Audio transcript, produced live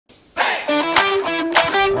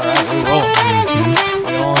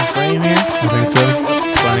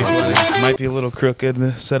might be a little crooked.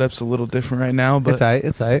 The setup's a little different right now, but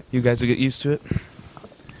It's tight. you guys will get used to it.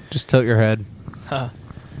 Just tilt your head. Or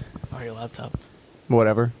your laptop.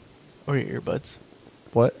 Whatever. Or your earbuds.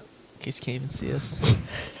 What? In case you can't even see us.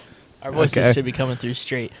 Our voices should be coming through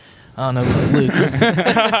straight. I don't know about Luke's.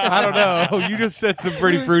 I don't know. You just said some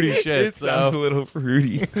pretty fruity shit. It sounds a little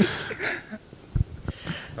fruity.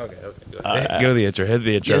 Okay. Go to the intro. Hit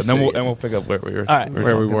the intro, Yes, and sir, then we'll pick up where we were. All right.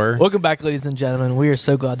 Where we were. Welcome back, ladies and gentlemen. We are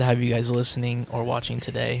so glad to have you guys listening or watching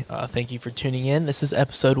today. Thank you for tuning in. This is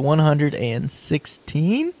episode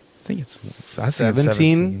 116. I think it's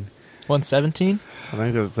 17. 117? I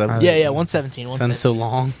think it was 17. Yeah, 117. It's been so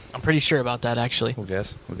long. I'm pretty sure about that, actually. We'll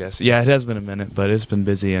guess. Yeah, it has been a minute, but it's been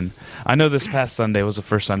busy, and I know this past Sunday was the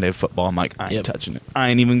first Sunday of football. I'm like, I ain't touching it. I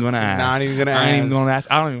ain't even gonna ask. Not even gonna I ain't ask. even gonna ask.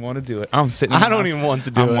 I don't even want to do it. I'm sitting. I don't even want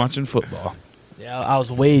to do it. I'm watching football. Yeah, I was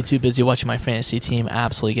way too busy watching my fantasy team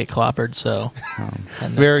absolutely get clobbered, so...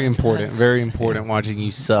 Very important watching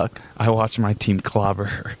you suck. I watched my team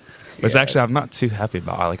clobber. Which actually I'm not too happy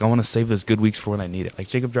about. I want to save those good weeks for when I need it. Like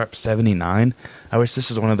Jacob dropped 79. I wish this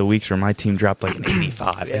was one of the weeks where my team dropped like an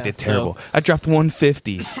 85. Yeah, they did terrible. I dropped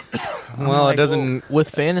 150. Well, it doesn't. With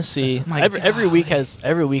fantasy, every week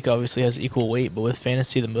obviously has equal weight, but with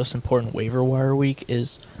fantasy, the most important waiver wire week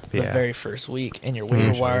is the very first week, and your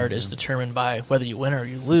waiver wire is determined by whether you win or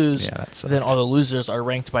you lose. Yeah, that's then all the losers are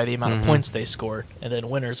ranked by the amount of points they scored, and then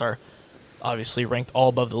winners are obviously ranked all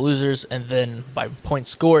above the losers, and then by points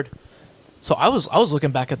scored. So I was looking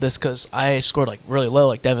back at this because I scored like really low,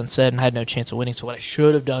 like Devin said, and had no chance of winning. So what I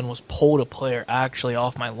should have done was pulled a player actually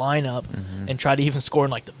off my lineup and try to even score in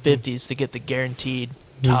like the 50s to get the guaranteed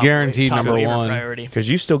top number waiver one priority. Because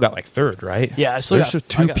you still got like third, right? Yeah, I still There's got just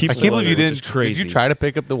two people. I can't believe you which didn't. is crazy. Did you try to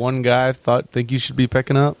pick up the one guy I think you should be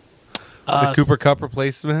picking up? The Cooper Cup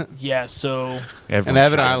replacement? Yeah, so... And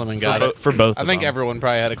Evan Eilerman got it. For both I think everyone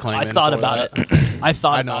probably had a claim. I thought about it. I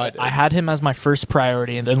thought about it. I had him as my first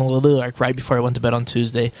priority, and then a little like right before I went to bed on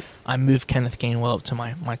Tuesday, I moved Kenneth Gainwell up to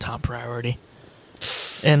my top priority.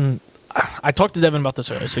 And I talked to Devin about this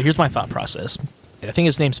earlier, so here's my thought process. I think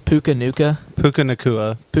his name's Puka Nacua.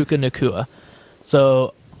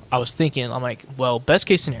 So I was thinking, I'm like, well, best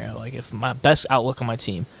case scenario, like if my best outlook on my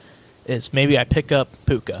team is maybe I pick up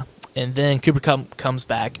Puka, and then Cooper Kupp comes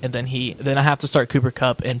back, and then I have to start Cooper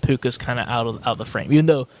Kupp, and Puka's kind of out of the frame. Even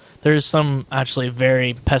though there's some actually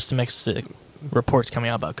very pessimistic reports coming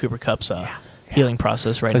out about Cooper Kupp's healing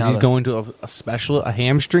process right now. Because he's going to a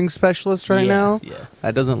hamstring specialist now? Yeah.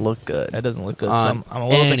 That doesn't look good. So I'm a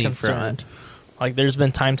little bit concerned. Like, there's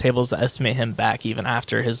been timetables that estimate him back even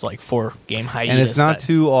after his, 4-game hiatus. And it's not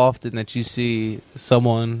too often that you see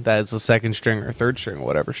someone that is a second string or third string or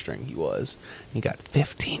whatever string he was. He got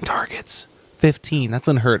 15 targets. 15. That's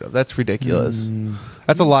unheard of. That's ridiculous.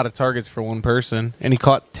 That's a lot of targets for one person. And he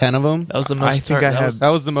caught 10 of them. That was the most that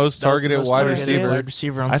was the most targeted wide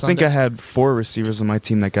receiver. On I Sunday. think I had 4 receivers on my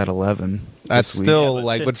team that got 11. That's still,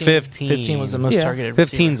 but 15. 15 was the most targeted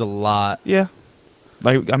 15's a lot. Yeah.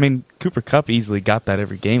 Cooper Kupp easily got that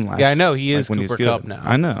every game last year. Yeah, I know. He is when Cooper he was Kupp good. now.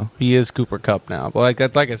 I know. He is Cooper Kupp now. But like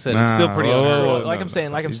I said, it's still pretty unheard of. I'm saying.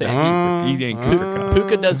 He ain't Cooper Kupp.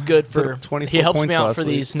 Puka does good for 24 he helps me points out last for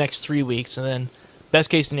week. these next 3 weeks, and then best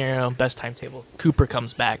case scenario, best timetable, Cooper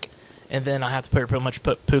comes back, and then I have to pretty much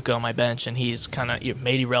put Puka on my bench, and he's kind of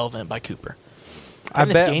made irrelevant by Cooper. I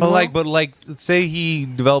bet, but say he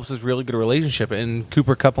develops this really good relationship, and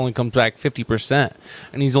Cooper Kupp only comes back 50%,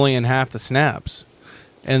 and he's only in half the snaps,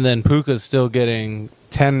 and then Puka's still getting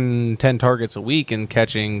 10 targets a week and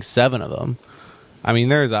catching 7 of them. I mean,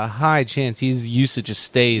 there's a high chance his usage just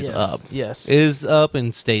stays up. Yes. Is up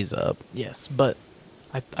and stays up. Yes, but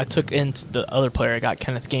I took into the other player. I got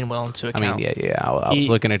Kenneth Gainwell into account. I was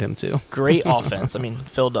looking at him too. Great offense.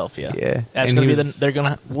 Philadelphia. Yeah. That's going to be they're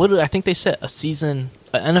going to literally, I think they set an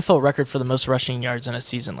NFL record for the most rushing yards in a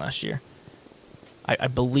season last year. I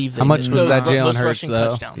believe they How much did. was that Jalen most Hurts, rushing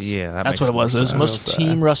though? touchdowns. Yeah, that's what it was. It was most sense.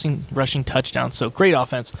 team rushing touchdowns. So great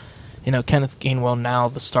offense. Kenneth Gainwell now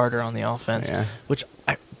the starter on the offense, which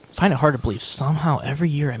I find it hard to believe. Somehow every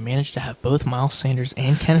year I manage to have both Miles Sanders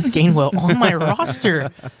and Kenneth Gainwell on my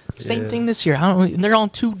roster. Same thing this year. They're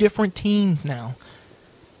on 2 different teams now.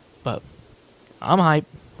 But I'm hyped.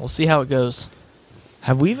 We'll see how it goes.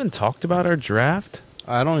 Have we even talked about our draft?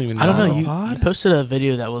 I don't even know. I don't know. You posted a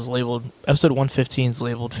video that was labeled, episode 115 is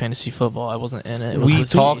labeled fantasy football. I wasn't in it. We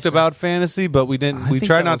talked about fantasy, but we didn't. We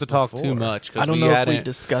tried not to talk too much. I don't know if we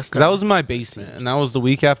discussed it. Because that was in my basement, and that was the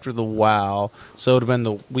week after the WoW, so it would have been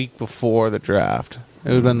the week before the draft. It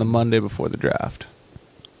would have been the Monday before the draft.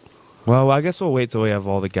 Well, I guess we'll wait till we have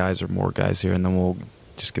all the guys or more guys here, and then we'll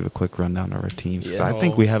just give a quick rundown of our teams. Yeah. I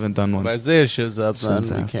think we haven't done one. If Isaiah shows up, then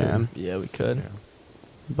since we after. can. Yeah, we could. Yeah.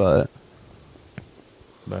 But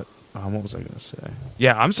what was I going to say?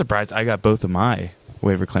 Yeah, I'm surprised I got both of my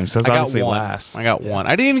waiver claims. That's I got obviously one. last. I got one.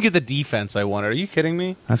 I didn't even get the defense I wanted. Are you kidding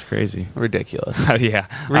me? That's crazy. Ridiculous. Yeah.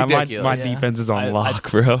 Ridiculous. My Yeah. defense is on I- lock,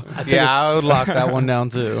 bro. I would lock that one down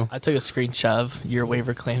too. I took a screenshot of your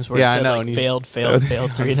waiver claims where Yeah, it I said know, like and you failed 3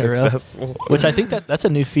 in a row. Successful. Which I think that's a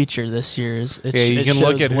new feature this year. Is it Yeah, you it can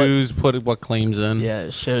look shows at who's put what claims in. Yeah,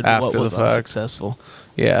 it showed after what the was fact. unsuccessful.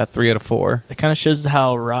 Yeah, 3 out of 4. It kind of shows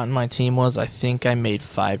how rotten my team was. I think I made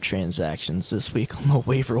 5 transactions this week on the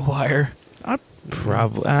waiver wire.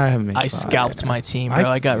 Probably. I haven't made I five. scalped my team, bro.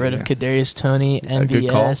 I got rid of yeah. Kadarius Toney, good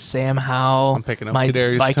call. MVS, Sam Howell. I'm picking up my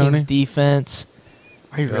Kadarius Vikings Toney. defense.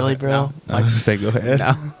 Are you really, bro? I was gonna say, go ahead.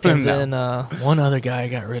 No. And No. then one other guy I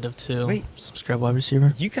got rid of too. Wait. Some scrub wide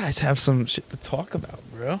receiver. You guys have some shit to talk about,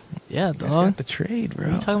 bro. Yeah, You guys dog. got the trade, bro.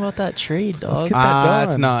 What are you talking about that trade, Let's dog? get that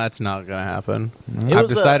That's done. not gonna happen. It I've was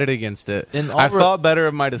decided against it. in all I've re- thought better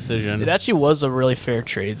of my decision. It actually was a really fair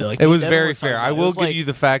trade. Though. Like, It me was and Devin very were talking fair. about I it. It will was give like- you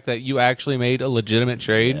the fact that you actually made a legitimate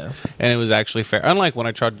trade, Yeah. and it was actually fair. Unlike when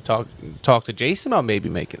I tried to talk to Jason about maybe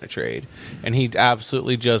making a trade, and he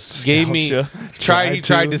absolutely just gave me ya. he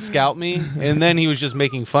tried to scout me, and then he was just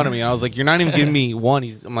making fun of me. And I was like, "You're not even giving me one."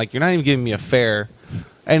 I'm like, "You're not even giving me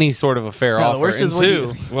any sort of a fair No, the offer." worst And is when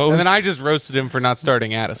two, you- and then I just roasted him for not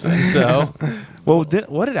starting Addison. So Well,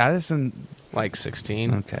 what did Addison? like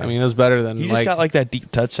 16. Okay. I mean, it was better than He just got like that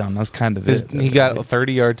deep touchdown. That's kind of it. he got a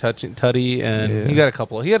 30-yard tutty, and Yeah. he got a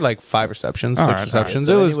couple. He had like 5 receptions, All 6 right, all right. receptions.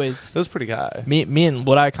 So it was anyways- it was pretty high. Me and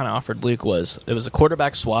what I kind of offered Luke was it was a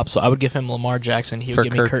quarterback swap. So I would give him Lamar Jackson. He would For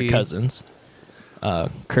give me Kirk Kirky. Cousins.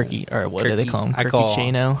 Kirky, or what do they Kirky. call him? I Kirky call-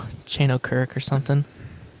 Chano Kirk or something.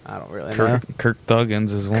 I don't really know. Kirk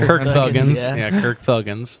Thuggins is one. Kirk Thuggins, Thuggins. yeah. Yeah, Kirk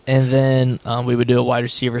Thuggins. And then we would do a wide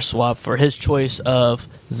receiver swap for his choice of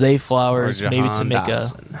Zay Flowers, Or maybe to Jahan make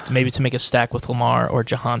Dotson. a stack with Lamar, or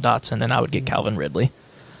Jahan Dotson, and I would get Calvin Ridley.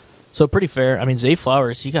 So pretty fair. I mean, Zay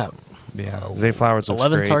Flowers, he got Yeah, Zay Flowers looks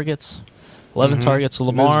 11 great. targets. 11 Mhm. targets. It was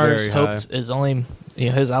Lamar's very hoped high. is only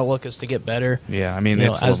his outlook is to get better. Yeah, I mean, You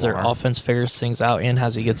know, it's as Lamar. their offense figures things out, and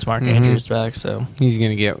as he gets Mark Mhm. Andrews back. So He's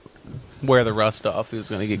gonna wear the rust off. He was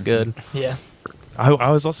gonna get good. yeah,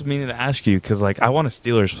 I was also meaning to ask you because like I want a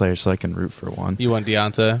Steelers player so I can root for one. You want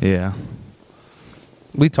Deontay? Yeah,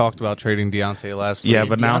 We talked about trading Deontay last week. yeah,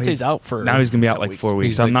 but now Deontay's he's out for now he's gonna be out a couple like 4 weeks.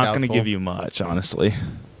 He's, I'm like, not gonna doubtful. give you much, honestly.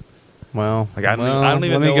 Well, Like I don't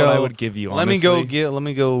even know what I would give you. Let me honestly. Let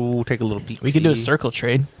me go take a little peek. We could do a circle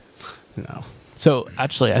trade. No. So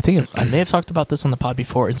actually, I think I may have talked about this on the pod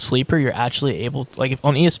before. In Sleeper, you're actually able, like if,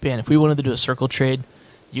 on ESPN, if we wanted to do a circle trade,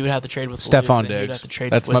 you would have to trade with Stephon Luke, and you'd Diggs. have to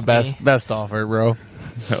trade That's with my me. best offer, bro.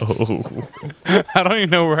 No. I don't even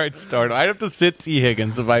know where I'd start. I'd have to sit T.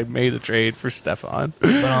 Higgins if I made a trade for Stephon.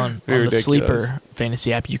 But on the Ridiculous. Sleeper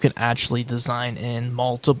fantasy app, you can actually design in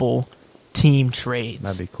multiple team trades.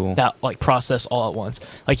 That'd be cool. That like process all at once.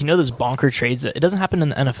 Like those bonker trades that it doesn't happen in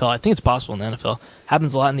the NFL. I think it's possible in the NFL.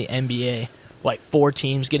 Happens a lot in the NBA. Like 4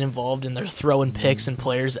 teams get involved and they're throwing picks and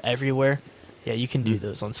players everywhere. Yeah, you can do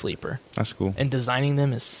those on Sleeper. That's cool. And designing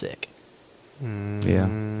them is sick. Yeah.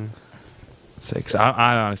 6.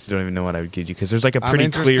 I honestly don't even know what I would give you because there's like a I'm pretty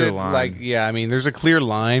interested, clear line. Like, yeah, I mean, there's a clear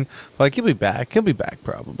line. Like, he'll be back. He'll be back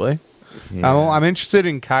probably. Yeah. I'm interested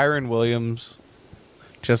in Kyron Williams,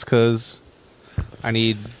 just because I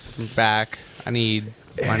need back. I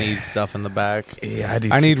need stuff in the back. Yeah, I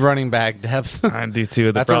do. I need running back depth. I do too.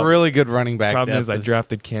 The That's a really good running back problem depth. is I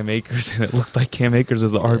drafted Cam Akers and it looked like Cam Akers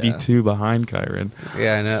was the RB2 behind Kyron.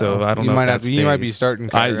 Yeah, I know. So I don't know. You might if that you might be stays. starting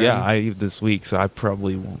Kyron. I this week, so I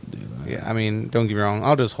probably won't do that. Yeah, I mean, don't get me wrong.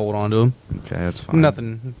 I'll just hold on to him. Okay, that's fine.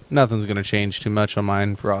 Nothing's going to change too much on my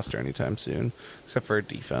roster anytime soon, except for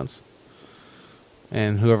defense.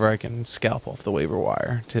 And whoever I can scalp off the waiver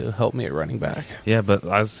wire to help me at running back. Yeah, but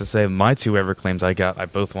I was to say my 2 ever claims I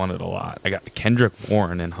both wanted a lot. I got Kendrick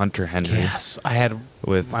Bourne and Hunter Henry. Yes, I had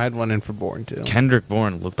With one in for Bourne too. Kendrick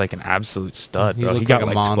Bourne looked like an absolute stud, He bro. He looked got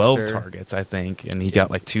like like a 12 monster. targets, I think, and he got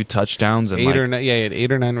like 2 touchdowns and He like had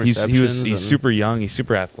 8 or 9 receptions. he's super young, he's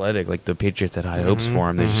super athletic. Like the Patriots had high hopes for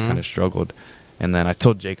him, they just kind of struggled. And then I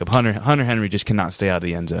told Jacob Hunter Henry just cannot stay out of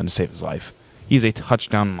the end zone to save his life. He's a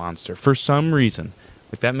touchdown monster for some reason.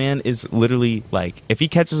 Like that man is literally like if he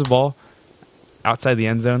catches a ball outside the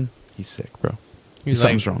end zone, he's sick, bro.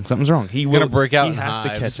 Something's wrong. Something's wrong. He's gonna break out He in has to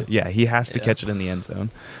hives. catch it. Yeah, he has to catch it in the end zone.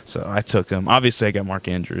 So I took him. Obviously, I got Mark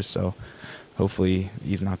Andrews. So hopefully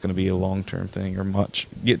he's not going to be a long term thing or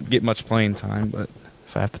get much playing time. But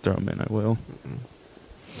if I have to throw him in, I will.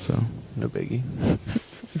 So No biggie.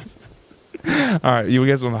 All right, you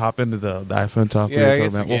guys want to hop into the iPhone talk? Yeah, I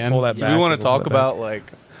guess we We'll can. pull that Do back. we want to We'll pull talk it back. about like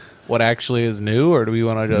what actually is new, or do we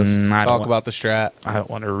want to just talk about the strat? I don't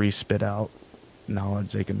want to re-spit out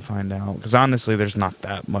knowledge they can find out, because honestly, there's not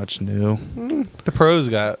that much new. The Pros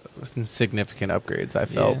got significant upgrades, I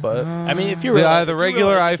felt, Yeah. but I mean, if you're real, the if you're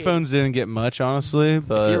regular real educated- iPhones didn't get much, honestly.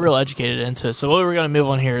 But if you're real educated into it. So what we're gonna move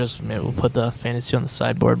on here is maybe we'll put the fantasy on the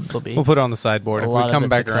sideboard. It'll be we'll put it on the sideboard a if lot we of come it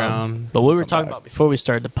back to come. around. But what we were come talking back. about before we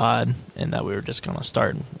started the pod, and that we were just gonna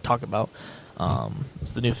start and talk about,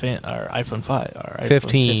 is the new our iPhone 5, our iPhone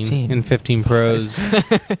 15 and 15 Pros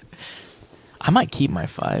I might keep my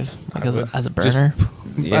 5 like as a Just- burner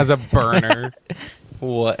as a burner,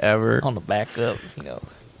 whatever. on the backup, you know.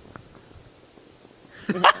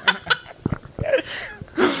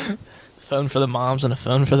 Phone for the moms and a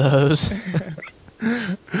phone for the hoes.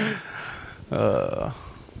 All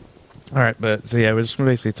right, but so yeah, we're just gonna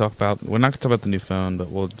basically talk about. We're not gonna talk about the new phone, but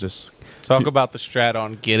we'll just Talk about the strat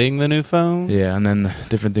on getting the new phone. yeah, and then the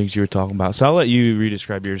different things you were talking about. So I'll let you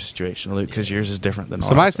re-describe your situation, Luke, because yours is different than ours.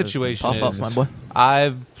 So my So it's- situation Puff off, is my boy.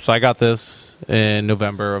 I got this in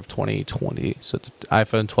November of 2020. So it's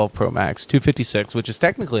iPhone 12 Pro Max 256, which is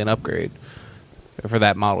technically an upgrade for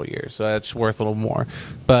that model year. So that's worth a little more.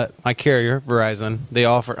 But my carrier, Verizon, they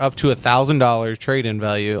offer up to $1,000 trade-in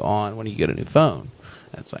value on when you get a new phone.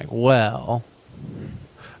 It's like, well,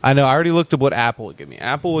 I know I already looked at what Apple would give me.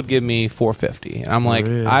 Apple would give me $450, and I'm like,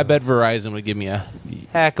 Really? I bet Verizon would give me a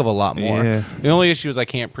heck of a lot more. Yeah. The only issue is I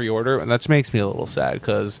can't pre-order, and that makes me a little sad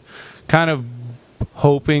because kind of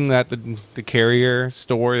hoping that the carrier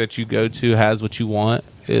store that you go to has what you want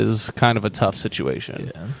is kind of a tough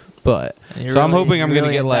situation. Yeah. But And you're so I'm really- hoping I'm you're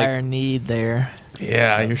going to really get in dire like. need there.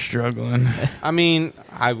 Yeah, you're struggling. I mean,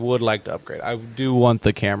 I would like to upgrade. I do want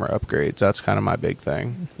the camera upgrades. That's kind of my big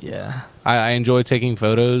thing. Yeah. I enjoy taking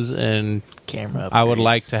photos, and Camera. I would upgrades.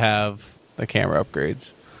 like to have the camera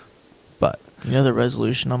upgrades. But You know the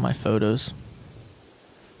resolution on my photos?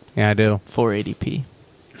 yeah, I do. 480p.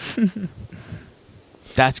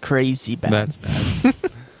 That's crazy bad. That's bad.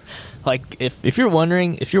 Like if you're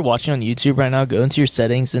wondering, if you're watching on YouTube right now, go into your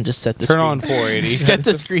settings and just set the Turn screen. on 480. Just get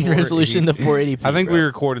the screen resolution to 480p. I think bro. we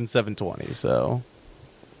record in 720, so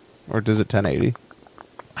or does it 1080?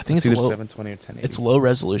 I think it's either low. 720 or 1080. It's low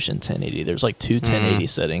resolution 1080. There's like two 1080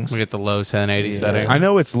 settings. We get the low 1080 Yeah. setting. I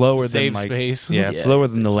know it's lower Save than like space. Yeah, it's Yeah, lower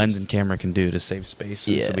than the lens and camera can do to save space,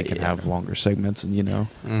 so Yeah, we can yeah. have longer segments, and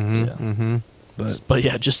Mm-hmm. Yeah. Mm-hmm. but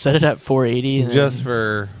Yeah, just set it at 480 and Just then,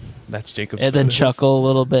 for that's Jacob's. and then photos. chuckle a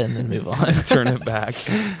little bit and then move on. Turn it back.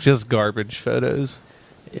 just garbage photos.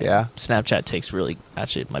 Yeah. Snapchat takes really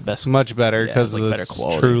actually my best. It's much better Yeah, because like better it's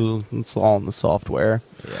quality. true. It's all in the software.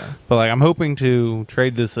 Yeah. But like, I'm hoping to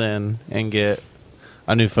trade this in and get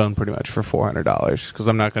a new phone pretty much for $400 because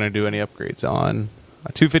I'm not going to do any upgrades on.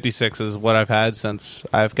 A 256 is what I've had since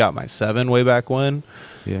I've got my 7 way back when.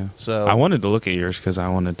 Yeah. So I wanted to look at yours because I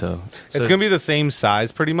wanted to. it's going to be the same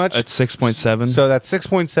size pretty much. It's 6.7. So that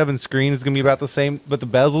 6.7 screen is going to be about the same, but the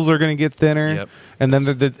bezels are going to get thinner, Yep. and then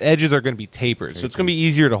the edges are going to be tapered. So it's going to be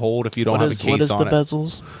easier to hold if you don't What have is a case what is on the it.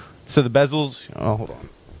 bezels? So the bezels. Oh, hold on.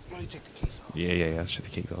 Let me take the case off. Yeah. That's the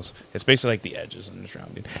cake balls. It's basically like the edges and the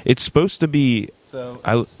surrounding. It's supposed to be. So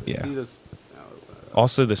Yeah. be this-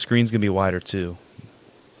 Also, the screen's gonna be wider too.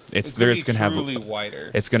 It's gonna there. be It's gonna have. truly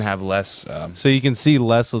wider. It's gonna have less. So you can see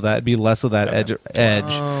less of that. Be less of that Okay. edge.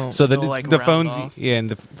 Oh, So that it'll, it's, like, the round phone's off. and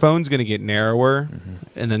the phone's going to get narrower,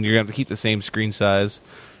 and then you're going to have to keep the same screen size,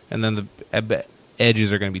 and then the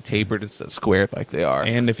edges are going to be tapered instead of squared like they are.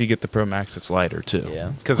 and if you get the Pro Max, it's lighter too. Yeah.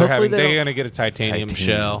 Because Hopefully they're don't- going to get a titanium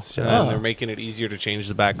shell, shell. and then Oh. they're making it easier to change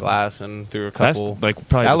the back glass and through a That's couple. like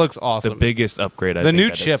probably that the- looks awesome. The biggest upgrade. The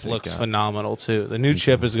new chip looks phenomenal too. The new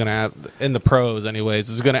chip is going to have in the pros, anyways.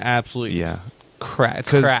 Is going to absolutely Yeah. It's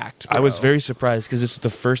 'Cause cracked. I was bro. very surprised because it's the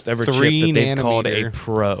first ever chip 3 that they've called a nanometer.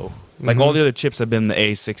 Pro. Like Mhm. all the other chips have been the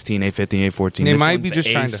A16, A15, A14. They This might one's be the just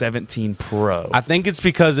trying to- A17 Pro. I think it's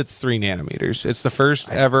because it's 3 nanometers. It's the first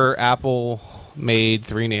ever Apple made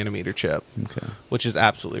 3 nanometer chip, okay. which is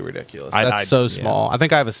absolutely ridiculous. I- That's so yeah. small. I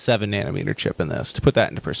think I have a 7 nanometer chip in this. To put that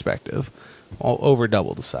into perspective, over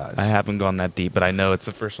double the size. I haven't gone that deep, but I know it's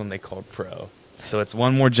the first one they called Pro. So it's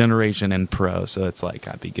one more generation in Pro. So it's like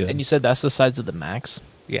I'd be good. And you said that's the size of the Max.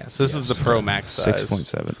 Yes, this is the Pro Max size.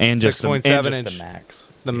 6.7 and just 6.7 the inch. Max.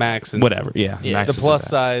 The Max, and Whatever. Yeah. Yeah. Max The is plus that.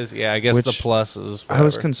 size, yeah. I guess Which the plus is. I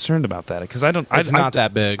was whatever. concerned about that because I don't. It's not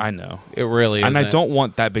that big. I know. It really is. And I don't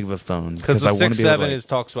want that big of a phone because I the want to be able 6.7 to, is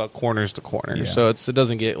talks about corners to corner, Yeah. so it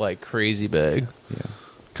doesn't get like crazy big. Yeah.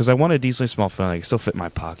 Because I want a decently small phone. I can still fit in my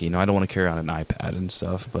pocket. You know, I don't want to carry on an iPad and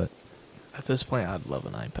stuff. But At this point, I'd love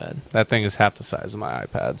an iPad. That thing is half the size of my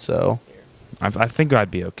iPad, so I think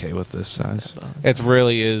I'd be okay with this size. It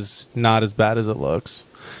really is not as bad as it looks.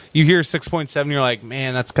 You hear 6.7, you're like,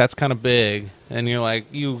 man, that's kind of big, and you're like,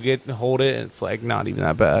 you hold it, and it's like not even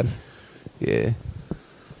that bad. Yeah,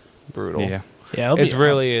 brutal. Yeah, it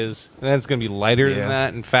really is. And then it's gonna be lighter than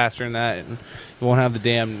that and faster than that, and you won't have the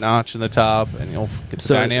damn notch in the top, and you'll get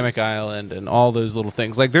the dynamic island and all those little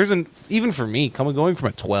things. Like even for me, going from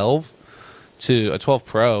a 12 to a 12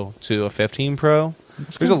 Pro to a 15 Pro,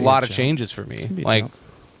 there's a lot of changes for me. Like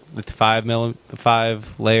the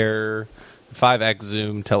 5 layer, 5x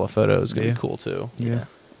zoom telephoto is gonna be cool too. Yeah.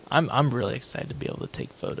 I'm really excited to be able to take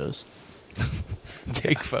photos.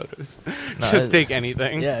 Take photos. Just take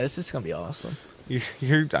anything. Yeah, it's just gonna be awesome.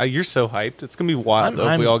 You're so hyped. It's gonna be wild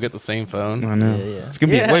if we all get the same phone. I know. Yeah. It's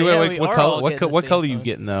gonna be. Wait. What color? What color are you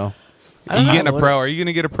getting though? Are you getting a Pro? Are you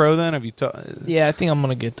gonna get a Pro then? Have you? Yeah, I think I'm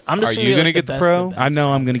gonna get. Are you gonna get the Pro? I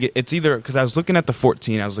know I'm gonna get. It's either because I was looking at the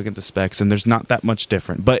 14, I was looking at the specs, and there's not that much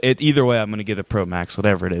different. But either way, I'm gonna get a Pro Max,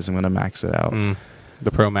 whatever it is. I'm gonna max it out. The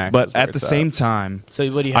Pro Max. But at the same time,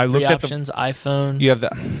 so what do you have? Three options: iPhone. You have the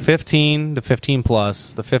 15, the 15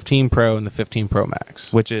 Plus, the 15 Pro, and the 15 Pro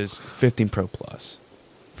Max, which is 15 Pro Plus.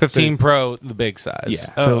 15 Pro, the big size.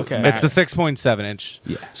 Yeah. So okay. It's the 6.7 inch.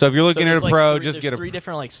 Yeah. So if you're looking at a Pro, just get a. 3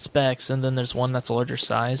 different specs, and then there's one that's a larger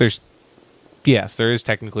size. There is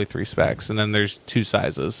technically 3 specs, and then there's 2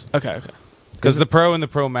 sizes. Okay. Because the Pro and the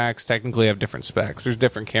Pro Max technically have different specs. There's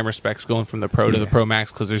different camera specs going from the Pro to the Pro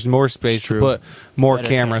Max because there's more space to put more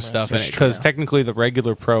camera stuff in it. Because technically the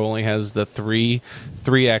regular Pro only has the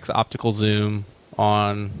 3x optical zoom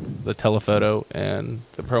on the telephoto, and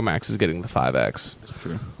the Pro Max is getting the 5x. That's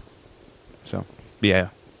true. So, yeah.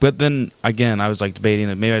 But then, again, I was like debating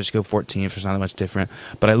that maybe I just go 14 if it's not that much different.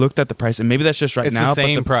 But I looked at the price, and maybe that's just right now. It's the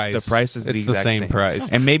same price. The price is the exact same price.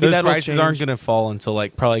 And maybe those prices change. Aren't going to fall until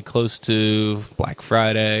like probably close to Black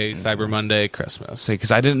Friday, Cyber Monday, Christmas.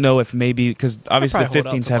 Because I didn't know if maybe, because obviously the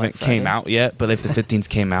 15s haven't came out yet, but if the 15s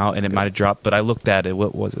came out and it might have dropped. But I looked at it.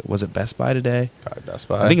 What was it? Was it Best Buy today? Probably Best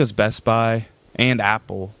Buy. I think it was Best Buy. And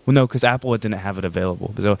Apple. Well, no, because Apple didn't have it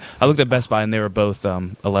available. So I looked at Best Buy, and they were both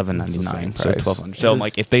 $11.99, so $1,200. So I'm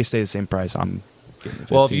like, if they stay the same price, I'm getting the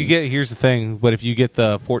 15. Well, here's the thing. But if you get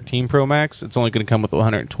the 14 Pro Max, it's only going to come with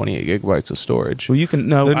 128 gigabytes of storage. Well, you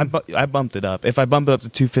can I bumped it up. If I bump it up to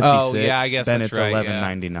 256, I guess then that's it's right.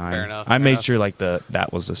 $11.99. Fair enough. I made sure like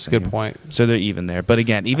that was the same. Good point. So they're even there. But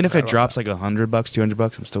again, even if it drops like $100,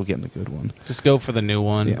 $200, I'm still getting the good one. Just go for the new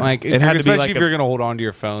one. Yeah. Like it had to be especially if you're going to hold on to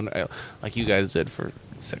your phone like you guys did for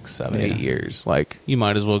 6, 7, 8 years. Like you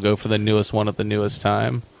might as well go for the newest one at the newest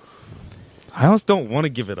time. I almost don't want to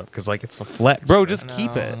give it up because like it's a flex, bro. Just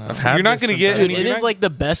keep it. You're not going to get. Dude, it is like the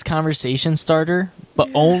best conversation starter, but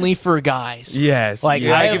only for guys. Yes, like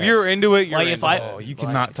if you're into it, you're like you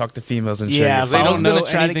cannot talk to females and they don't know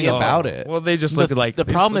anything about it. Well, they just look at like the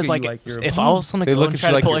problem is like if I was going to go and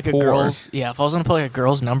try to put like a girl's if I was going to put like a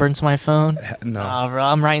girl's number into my phone, bro,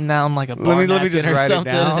 I'm writing down like a bar let me just write it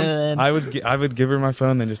down. I would give her my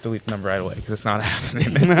phone and just delete the number right away because it's not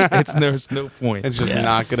happening. There's no point. It's just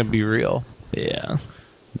not going to be real. Yeah.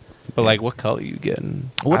 But like, what color are you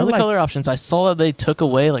getting? What are the color options? I saw that they took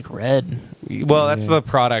away like red. Well, that's the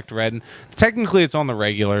product red. Technically, it's on the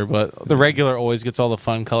regular, but the regular always gets all the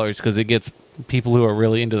fun colors because it gets people who are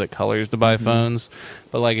really into the colors to buy phones.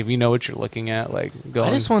 But like, if you know what you're looking at, like, I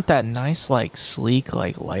just want that nice, like, sleek,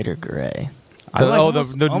 like lighter gray.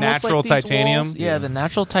 The natural like titanium. Walls. Yeah, the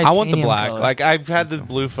natural titanium. I want the black. color. Like I've had this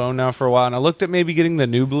blue phone now for a while, and I looked at maybe getting the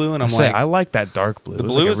new blue, and I like that dark blue. The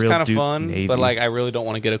blue like is kind of fun, navy. but like I really don't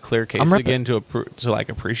want to get a clear case again to like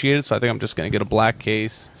appreciate it. So I think I'm just gonna get a black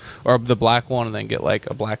case or the black one, and then get like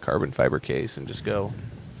a black carbon fiber case and just go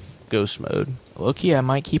ghost mode. Low-key, I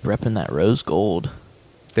might keep repping that rose gold.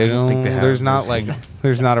 They don't think they have.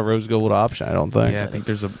 There's not a rose gold option. I don't think. Yeah, I think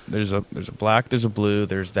there's a black, there's a blue,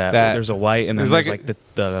 there's there's a white, and then there's like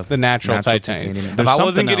the natural titanium. If I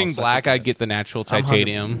wasn't getting black, I'd get the natural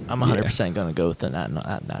titanium. I'm 100% going to go with the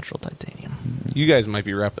natural titanium. You guys might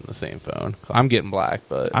be repping the same phone. I'm getting black,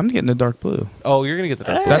 but I'm getting the dark blue. Oh, you're gonna get the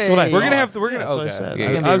dark blue. That's what we're gonna have to. We're gonna. Okay. That's what I said.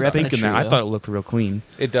 Yeah, I was thinking that. I thought it looked real clean.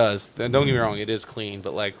 It does. And don't get me wrong, it is clean,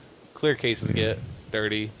 but like clear cases get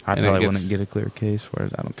dirty. I probably wouldn't get a clear case for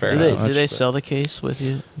it. I don't care. Do they sell the case with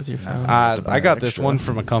your phone? I got this one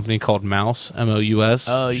from a company called Mouse, MOUS.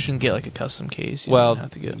 Oh, you can get like a custom case.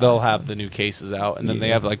 They'll have the new cases out, and then they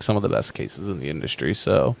have like some of the best cases in the industry.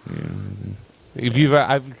 So, if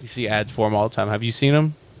I see ads for them all the time. Have you seen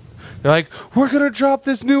them? They're like, we're gonna drop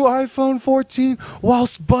this new iPhone 14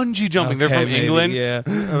 whilst bungee jumping. They're from England. Yeah,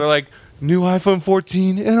 and they're like, new iPhone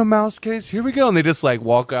 14 in a mouse case. Here we go. And they just like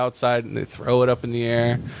walk outside and they throw it up in the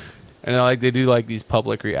air. And like they do like these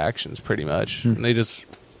public reactions pretty much. And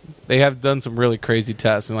they have done some really crazy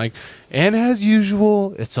tests and as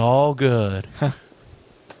usual, it's all good.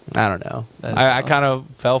 I don't know. I kind of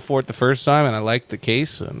fell for it the first time and I liked the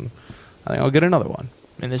case and I think I'll get another one.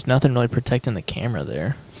 And there's nothing really protecting the camera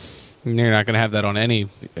there. You're not going to have that on any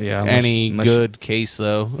good case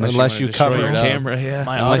though, unless you cover it up. Camera, yeah.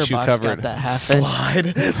 My unless you OtterBox cover got it. that half edge. Slide.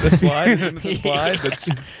 The slide.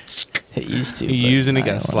 It used to. You using it,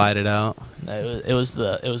 got to slide it out. No, it was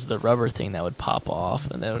the rubber thing that would pop off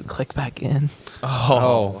and then it would click back in.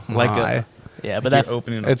 Oh, like my. Yeah, but that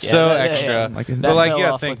opening. It's so extra. Like But fell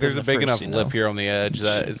off think there's a within big the enough first, lip here on the edge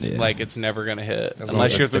that it's it's never going to hit As long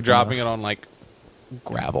unless as you're it's thick dropping enough. it on like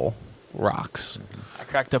gravel, rocks. I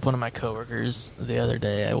cracked up one of my coworkers the other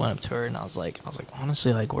day. I went up to her and I was like,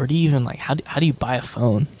 honestly, like, where do you even how do you buy a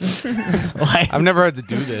phone? Like, I've never had to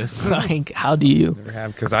do this. like, how do you? Never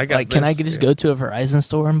have because I got. Like, can I just go to a Verizon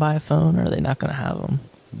store and buy a phone, or are they not going to have them?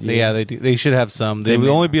 Yeah, they do. They should have some. They would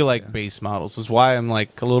only be like base models. That's why I'm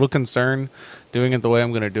like a little concerned doing it the way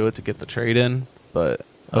I'm going to do it to get the trade in. But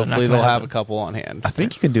hopefully they'll have a couple on hand. I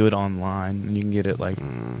think you can do it online and you can get it like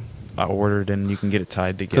ordered and you can get it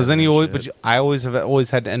tied together. Because then I always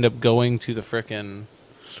had to end up going to the frickin'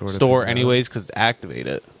 store anyways because to activate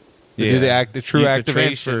it. To do the true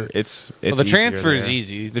activation. The transfer is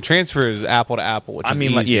easy. The transfer is Apple to Apple, which is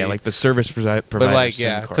easy. like the service provider. But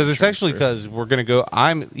because essentially because we're gonna go.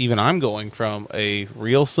 I'm going from a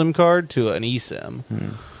real SIM card to an eSIM,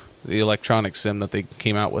 the electronic SIM that they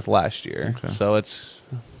came out with last year. Okay. So it's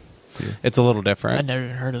a little different. I'd never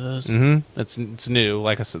even heard of those. It's new.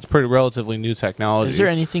 Like I said, it's pretty relatively new technology. Is there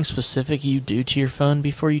anything specific you do to your phone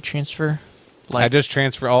before you transfer? I just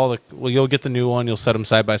transfer all the. Well, you'll get the new one. You'll set them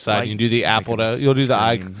side by side. You do the Apple to. You'll do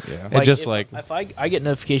the screen, if I get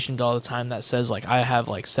notifications all the time that says like I have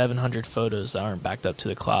like 700 photos that aren't backed up to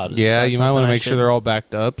the cloud. Yeah, you might want to make sure they're all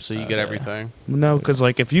backed up so you get everything. No, because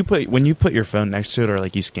like when you put your phone next to it or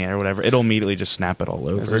like you scan or whatever, it'll immediately just snap it all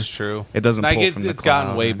over. This is true. It doesn't. Pull from the it's cloud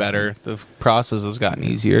gotten way better. The process has gotten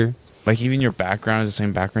easier. Like even your background is the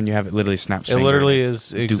same background you have. It literally snaps. It literally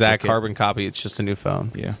is exact carbon copy. It's just a new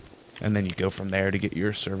phone. Yeah. And then you go from there to get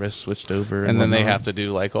your service switched over. And then they have to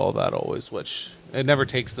do like all that always, which it never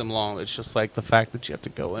takes them long. It's just like the fact that you have to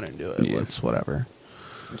go in and do it. Yeah. It's whatever.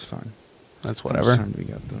 It's fine. That's whatever. How much time do we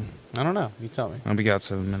got though? I don't know. You tell me. We got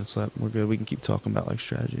 7 minutes left. We're good. We can keep talking about like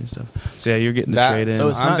strategy and stuff. So yeah, you're getting the trade in. So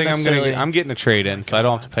it's not I'm getting a trade in, so I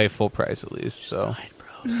don't have to pay full price at least. So.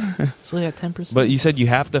 So they got 10%. But you said you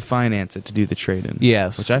have to finance it to do the trade in.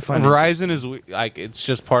 Yes. Which I find Verizon is like it's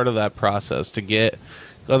just part of that process to get.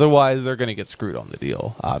 Otherwise, they're going to get screwed on the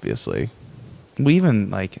deal, obviously. We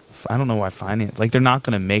even, like, I don't know why finance. Like, they're not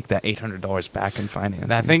going to make that $800 back in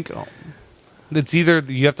finance. I think it's either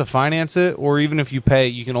you have to finance it, or even if you pay,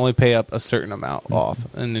 you can only pay up a certain amount off.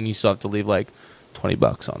 And then you still have to leave, like,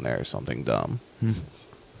 $20 on there or something dumb.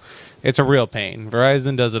 It's a real pain.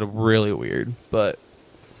 Verizon does it really weird, but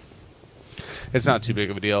it's not too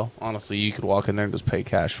big of a deal. Honestly, you could walk in there and just pay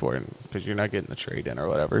cash for it because you're not getting the trade-in or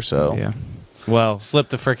whatever, so... Yeah. Well, slip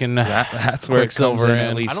the freaking that's where Quicksilver in.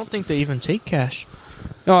 At least. I don't think they even take cash.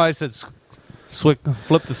 No, I said flip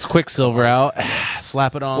this Quicksilver out,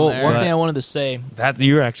 slap it on there. One thing I wanted to say that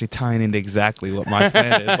you're actually tying into exactly what my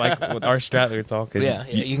plan is. Like with our strat, we were talking. Yeah,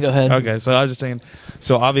 you can go ahead. Okay, so I was just saying.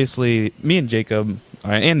 So obviously, me and Jacob,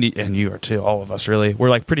 and you are too. All of us really,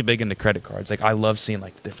 we're like pretty big into credit cards. Like I love seeing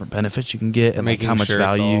like the different benefits you can get and like how much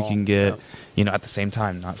value you can get. You know, at the same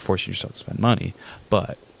time, not forcing yourself to spend money,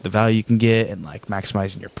 but the value you can get and like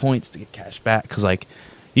maximizing your points to get cash back. Because like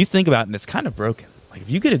you think about it and it's kind of broken. Like if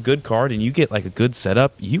you get a good card and you get like a good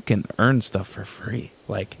setup, you can earn stuff for free.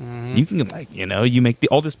 Like you can like you make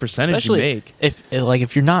all this percentage. Especially you make.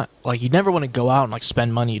 If you're not like you never want to go out and like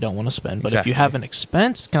spend money you don't want to spend. But if you have an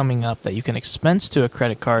expense coming up that you can expense to a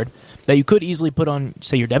credit card that you could easily put on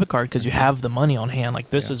say your debit card because you have the money on hand. Like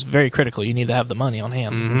this is very critical. You need to have the money on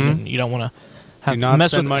hand. You don't want to have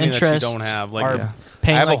mess with money interest that you don't have. Like I have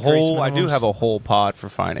I do have a whole pot for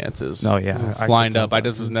finances. Oh yeah, lined up. I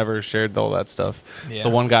just was never shared all that stuff. Yeah. The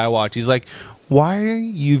one guy I watched, he's like, "Why are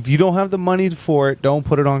you? If you don't have the money for it, don't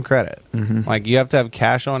put it on credit. Like you have to have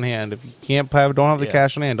cash on hand. If you don't have the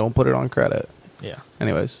cash on hand, don't put it on credit." Yeah.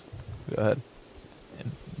 Anyways, go ahead.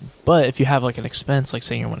 But if you have like an expense, like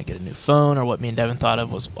saying you want to get a new phone, or what me and Devin thought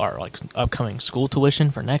of was our like upcoming school tuition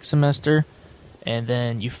for next semester. And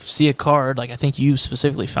then you see a card, like I think you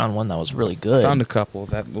specifically found one that was really good. Found a couple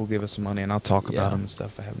that will give us some money, and I'll talk about them and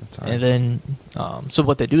stuff. I have the time. And then, so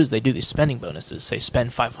what they do is they do these spending bonuses. Say spend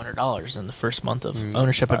 $500 in the first month of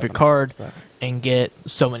ownership of your card, and get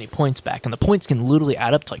so many points back. And the points can literally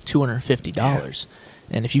add up to like $250.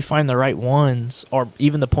 And if you find the right ones, or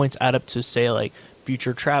even the points add up to, say, like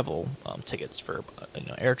future travel tickets for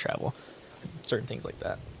air travel, certain things like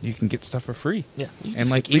that, you can get stuff for free. Yeah,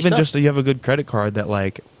 and like even just you have a good credit card that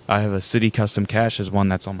like I have a City Custom Cash is one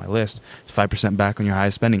that's on my list. 5% back on your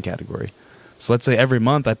highest spending category. So let's say every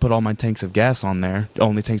month I put all my tanks of gas on there,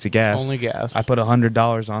 only tanks of gas. Only gas. I put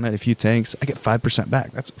 $100 on it, a few tanks, I get 5%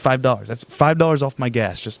 back. That's $5. That's $5 off my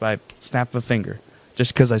gas just by snap of a finger.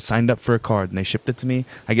 Just because I signed up for a card and they shipped it to me,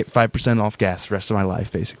 I get 5% off gas the rest of my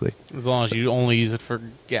life, basically. As long as you only use it for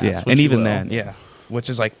gas. Yeah, and even then, yeah.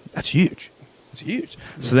 Which is like, that's huge. It's huge.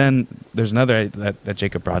 Yeah. So then there's another that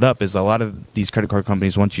Jacob brought up is a lot of these credit card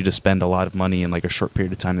companies want you to spend a lot of money in like a short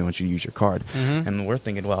period of time. They want you to use your card. Mm-hmm. And we're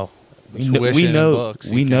thinking, well, we know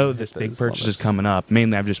this big purchase is coming up.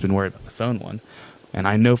 Mainly I've just been worried about the phone one. And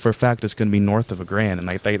I know for a fact it's going to be north of $1,000. And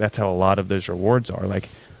I think that's how a lot of those rewards are. Like,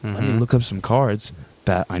 let me look up some cards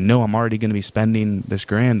that I know I'm already going to be spending this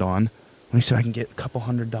 $1,000 on. Let me see if I can get a couple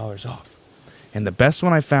 $100 off. And the best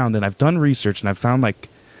one I found, and I've done research, and I found like,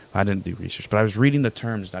 I didn't do research, but I was reading the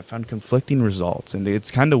terms, and I found conflicting results, and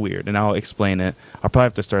it's kind of weird, and I'll explain it. I'll probably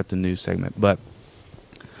have to start the news segment, but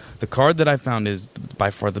the card that I found is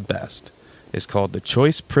by far the best. It's called the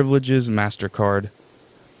Choice Privileges MasterCard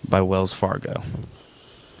by Wells Fargo.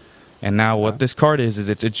 And now what this card is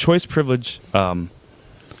it's a Choice Privilege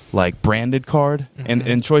like branded card,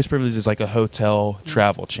 and Choice Privilege is like a hotel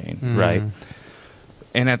travel chain, right?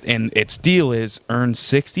 And its deal is earn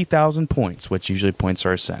 60,000 points, which usually points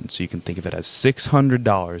are a cent. So you can think of it as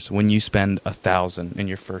 $600 when you spend 1,000 in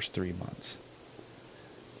your first 3 months.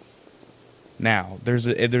 Now,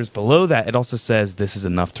 there's below that. It also says this is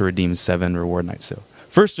enough to redeem 7 reward nights. So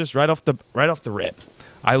first, just right off the rip,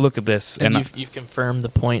 I look at this and you've confirmed the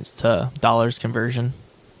points to dollars conversion.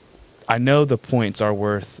 I know the points are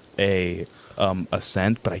worth a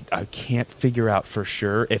cent, but I can't figure out for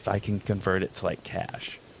sure if I can convert it to like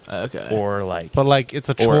cash. Okay. Or like, but like it's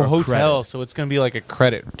a hotel, credit. So it's gonna be like a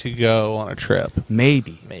credit to go on a trip.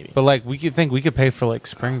 Maybe. But like we could pay for like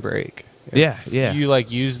spring break. If you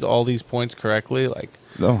like used all these points correctly, like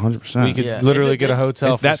 100%. We could literally get a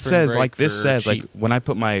hotel. For that spring says break like this for says cheap. like when I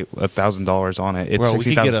put my $1,000 on it, it's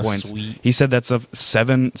 60,000 points. Suite. He said that's of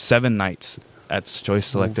seven nights at Choice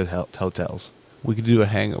Selected hotels. We could do a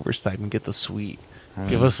hangover type and get the suite.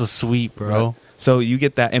 Give us a suite, bro. Right. So you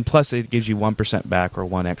get that, and plus it gives you 1% back or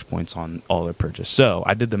 1x points on all their purchase. So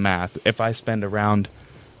I did the math. If I spend around,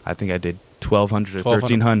 I think I did 1,200 or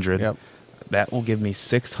 1,300, yep. That will give me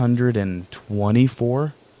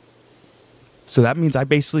 624. So that means I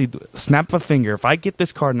basically snap a finger. If I get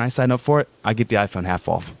this card and I sign up for it, I get the iPhone half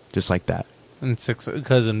off, just like that. And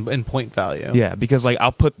because in point value. Yeah, because like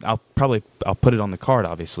I'll put it on the card.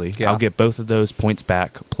 Obviously, I'll get both of those points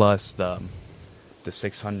back plus the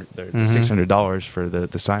 $600 for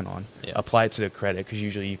the sign on. Yeah. Apply it to the credit because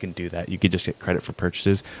usually you can do that. You could just get credit for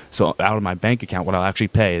purchases. So out of my bank account, what I'll actually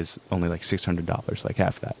pay is only like $600, like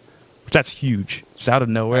half that. Which that's huge. It's out of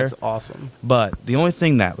nowhere. That's awesome. But the only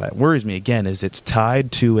thing that worries me again is it's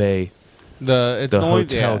tied to the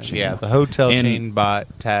hotel chain. Yeah, the hotel chain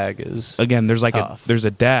bot tag is again. There's like tough. there's a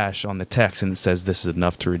dash on the text and it says this is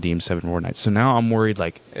enough to redeem 7 more nights. So now I'm worried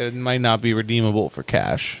like it might not be redeemable for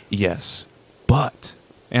cash. Yes, but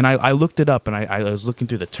and I looked it up and I was looking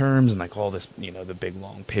through the terms and like all this the big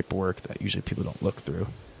long paperwork that usually people don't look through.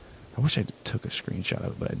 I wish I took a screenshot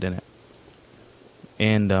of it, but I didn't.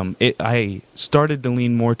 And I started to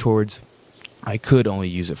lean more towards I could only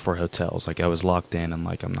use it for hotels. Like I was locked in and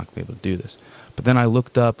like I'm not going to be able to do this. But then I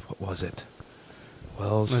looked up, what was it?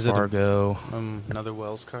 Wells Fargo. Another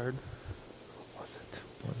Wells card?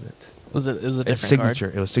 Was it a different signature.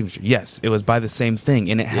 card? It was signature. Yes, it was by the same thing.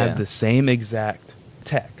 And it had the same exact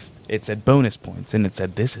text. It said bonus points. And it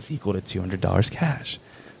said this is equal to $200 cash.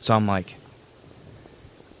 So I'm like,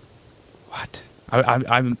 what?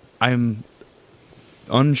 I'm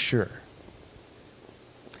unsure.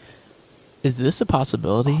 Is this a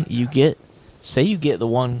possibility? You say you get the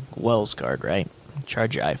one Wells card, right?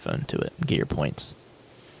 Charge your iPhone to it, get your points.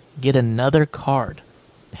 Get another card.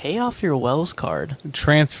 Pay off your Wells card.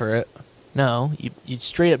 Transfer it. No, you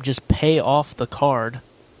straight up just pay off the card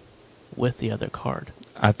with the other card.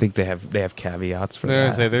 I think they have caveats for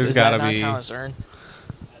that. There's got to be. Does that not count as earn?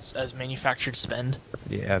 As manufactured spend?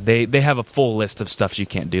 Yeah, they have a full list of stuff you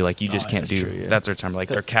can't do. Like you just can't do. True, that's their term. Like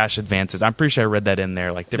their cash advances. I'm pretty sure I read that in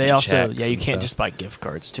there. Like different. They also checks you can't stuff. just buy gift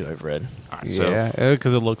cards too. I've read. Yeah,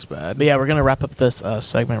 because it looks bad. But yeah, we're gonna wrap up this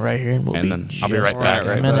segment right here, and then I'll be right back in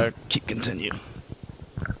a minute. Keep continue.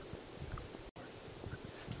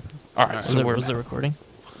 All right, was it recording?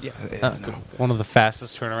 Yeah, One of the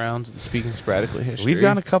fastest turnarounds in Speaking Sporadically history. We've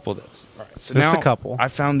got a couple of those. All right, So Just now a couple. I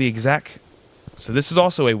found the exact. So this is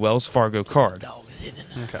also a Wells Fargo card.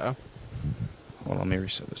 Okay. Hold on, let me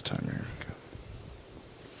reset this timer here. Okay.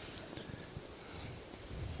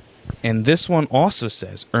 And this one also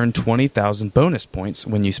says earn 20,000 bonus points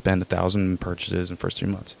when you spend 1,000 in purchases in the first 3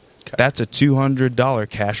 months. Okay. That's a $200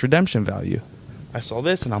 cash redemption value. I saw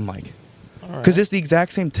this and I'm like, because it's the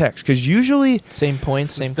exact same text. Because usually same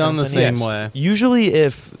points, same done the same way. Usually,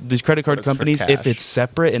 if these credit card companies, if it's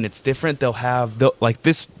separate and it's different, they'll like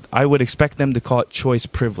this. I would expect them to call it choice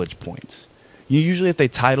privilege points. Usually, if they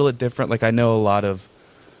title it different, like I know a lot of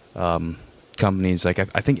companies, like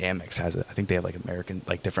I think Amex has it. I think they have like American,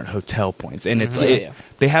 like different hotel points, and it's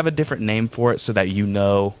they have a different name for it so that you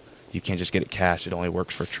can't just get it cash. It only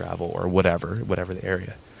works for travel or whatever the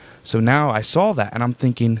area. So now I saw that and I'm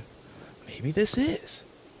thinking, maybe these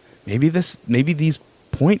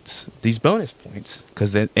points, these bonus points,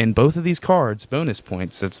 because in both of these cards, bonus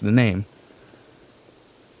points, that's the name.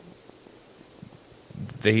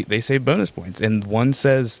 They say bonus points, and one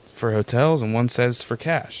says for hotels and one says for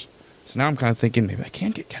cash. So now I'm kind of thinking maybe I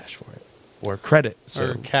can get cash for it or credit,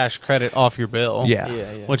 or cash credit off your bill. Yeah.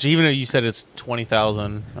 Which even though you said it's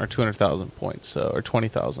 20,000 or 200,000 points, or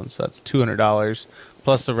 20,000, so that's $200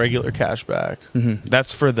 plus the regular cash back. Mm-hmm.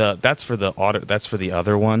 That's for the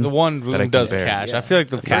other one. The one that does cash. Yeah. I feel like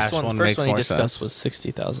the cash one makes more sense. The first one you discussed was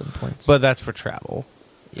 60,000 points, but that's for travel.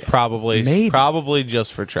 Yeah. Probably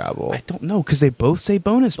just for travel. I don't know because they both say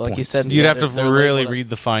bonus points. Like you said, you'd have to really read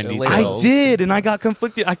the fine details. I did, and I got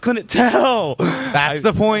conflicted. I couldn't tell. That's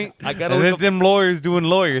the point. I got to let them lawyers doing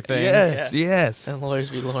lawyer things. Yes. And lawyers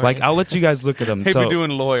be lawyering. Like I'll let you guys look at them. They be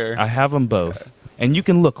doing lawyer. I have them both, and you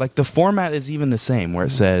can look. Like the format is even the same, where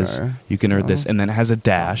it says you can earn this, and then it has a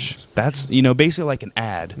dash. That's basically like an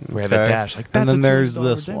ad where you have a dash. Like that's and then there's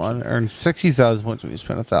this redemption. one: earn 60,000 points when you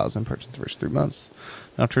spend 1,000 purchase the first 3 months.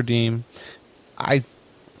 Not to redeem.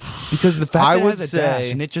 Because the fact that it has a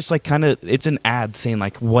dash and it just like kind of it's an ad saying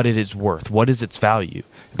like what it is worth, what is its value.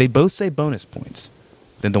 They both say bonus points.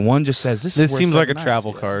 Then the one just says this seems like a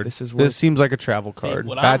travel card. This seems like a travel card.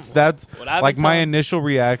 That's like my initial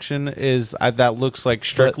reaction is that looks like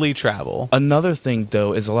strictly travel. Another thing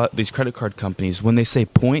though is a lot of these credit card companies when they say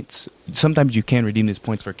points, sometimes you can redeem these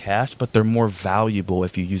points for cash, but they're more valuable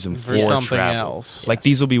if you use them for something travel. else. Like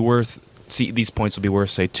these will be worth. These points will be worth,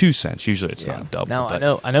 say, 2 cents. Usually it's not double.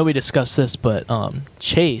 Now, I know we discussed this, but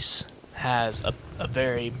Chase has a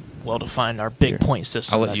very well-defined big point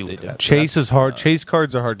system. I'll let you look at that. Chase is hard. Chase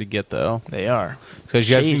cards are hard to get, though. They are. Because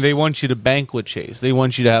they want you to bank with Chase. They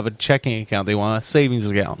want you to have a checking account. They want a savings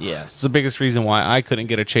account. Yes. It's the biggest reason why I couldn't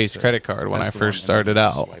get a Chase credit card when I first started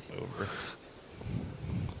out.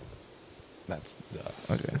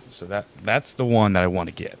 So that's the one that I want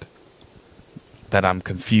to get. That I'm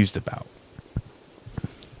confused about.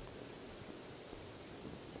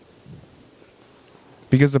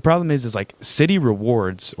 Because the problem is like City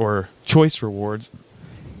Rewards or Choice Rewards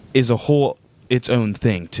is its own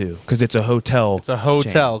thing too. Because it's a hotel. It's a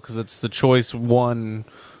hotel because it's the Choice One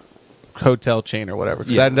hotel chain or whatever.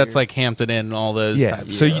 Because that's like Hampton Inn and all those.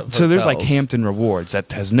 Types so of so there's like hotels. Hampton Rewards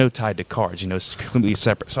that has no tie to cards. It's completely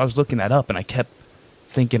separate. So I was looking that up and I kept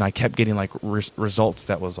getting like results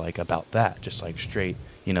that was like about that, just like straight.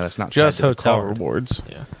 It's not just tied to hotel the card. rewards.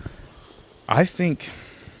 Yeah. I think.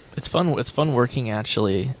 It's fun. It's fun working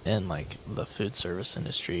actually in like the food service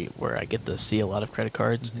industry where I get to see a lot of credit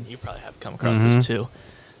cards, and you probably have come across this too.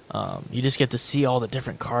 You just get to see all the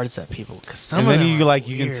different cards that people. Cause some and of then them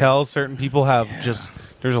you can tell certain people have just.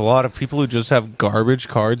 There's a lot of people who just have garbage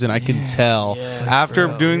cards, and I can tell after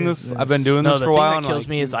doing this. I've been doing this for a while. The thing that kills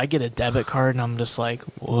me is I get a debit card, and I'm just like,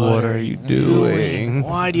 "What are you doing?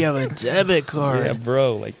 Why do you have a debit card?" Yeah,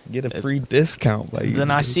 bro, like get a free discount. Like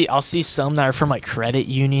then I'll see some that are from like credit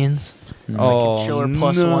unions. Oh, Killer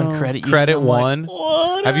plus one credit union. Credit One.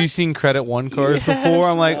 Like, have you seen Credit One cards before?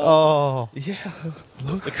 I'm like, oh, yeah.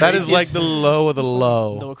 That is like the low of the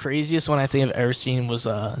low. The craziest one I think I've ever seen was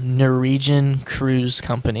a Norwegian cruise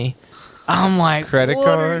company. I'm like, credit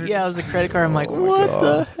card? Yeah, it was a credit card. I'm like, what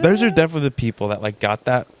the? Those are definitely the people that like got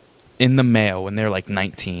that in the mail when they're like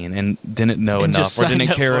 19 and didn't know enough or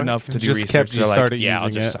didn't care enough to do just research. Kept you They're started like, yeah, I'll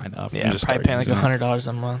using just it. sign up. Yeah, just probably paying like $100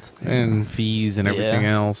 a month and fees and everything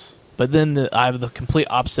else. But then I have the complete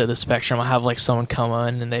opposite of the spectrum. I have like someone come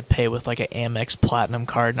in and they pay with like an Amex Platinum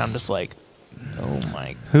card, and I'm just like, oh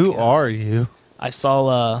my. Who God. are you? I saw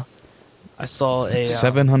a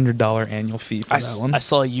 $700 annual fee for that one. I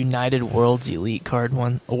saw a United Worlds Elite card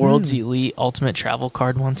Worlds Elite Ultimate Travel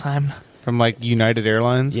card one time. From like United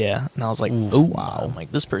Airlines? Yeah, and I was like, ooh, oh wow. I'm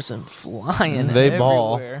like, this person flying They everywhere.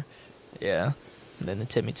 ball. Yeah. And then they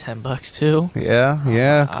tip me $10 too.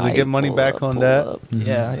 Yeah, because they get money back on that. Mm-hmm.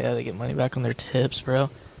 Yeah, they get money back on their tips, bro.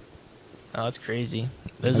 Oh, that's crazy.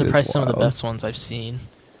 Those That are probably is some of the wild. best ones I've seen.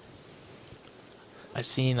 I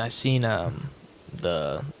seen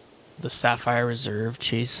the Sapphire Reserve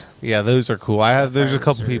Chase. Yeah, those are cool. There's a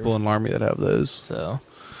couple Reserve. people in the Army that have those. So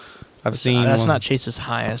I've seen. that's one. not Chase's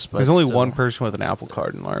highest, but There's only still. one person with an Apple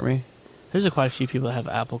card in the Army. There's quite a few people that have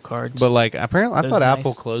Apple cards. But like, apparently, I Those thought nice-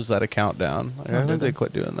 Apple closed that account down. Like, Oh, I did think they? they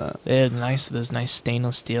quit doing that. They have those nice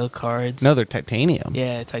stainless steel cards. No, they're titanium.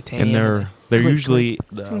 Yeah, titanium. And they're Click, usually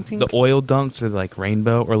click. Tink, tink. the oil dunks are like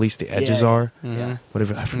rainbow, or at least the edges Yeah. are. Mhm. Yeah.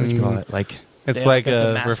 Whatever I forget what you call it. Like It's They have like like a a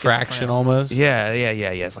Damascus refraction print. almost. yeah.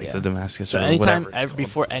 It's like Yeah. the Damascus. So or anytime, whatever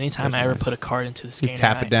it's anytime I ever put a card into the scanner,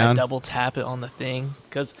 tap it I down? double tap it on the thing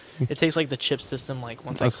because it takes like the chip system. Like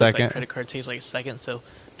once A I click second. that credit card, it takes like a second. So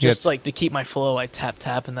Yes. just like to keep my flow, I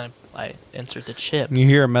tap and then I insert the chip. You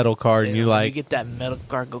hear a metal card and you when like, you get that metal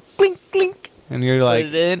card go clink clink. and you're Put like,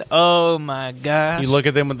 it in. Oh my gosh! you look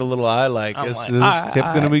at them with the little eye, like, I'm is like, this tip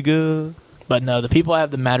gonna I- be good? But no, the people I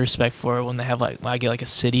have the mad respect for when they have like when I get like a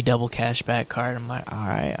city double cashback card. I'm like, all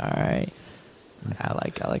right. I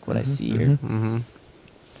like what I see here. Mm-hmm.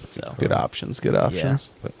 So Good options. Good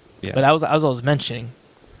options. Yeah. But I was mentioning,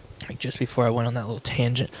 like just before I went on that little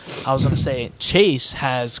tangent, I was going to say Chase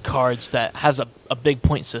has cards that has a big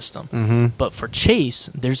point system. Mm-hmm. But for Chase,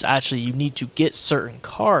 there's actually you need to get certain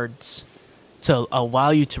cards to allow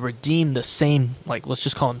you to redeem the same, like let's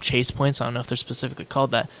just call them Chase points. I don't know if they're specifically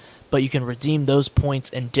called that, but you can redeem those points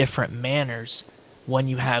in different manners when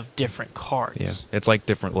you have different cards. Yeah, it's like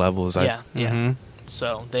different levels. Yeah. Mm-hmm.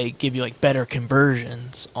 So they give you like better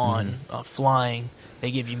conversions on flying.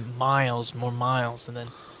 They give you more miles, and then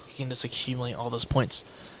you can just accumulate all those points.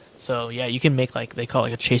 So yeah, you can make like they call it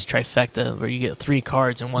like a Chase trifecta, where you get 3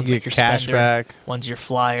 cards, and one's You like your get cash spender, back, one's your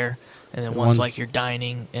flyer, and then One's one's like your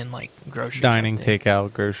dining and like grocery. type dining, thing.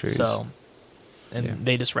 takeout, groceries. So, and Yeah.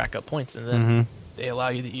 they just rack up points, and then Mm-hmm. they allow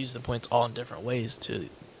you to use the points all in different ways to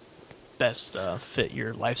best fit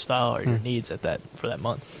your lifestyle or your needs for that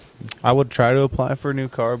month. I would try to apply for a new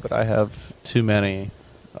car, but I have too many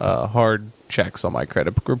hard checks on my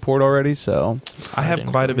credit report already. So I have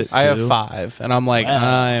quite a bit. Too. I have 5, and I'm like,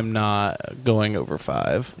 Wow. I am not going over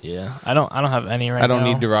 5. Yeah, I don't have any right I don't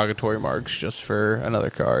now. need derogatory marks just for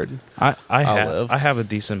another card. I live. have a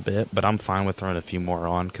decent bit, but I'm fine with throwing a few more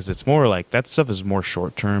on because it's more like that stuff is more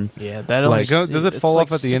short term. Yeah, that Like, only, does it it's fall like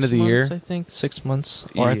off at the end of 6 the year? months, I think 6 months,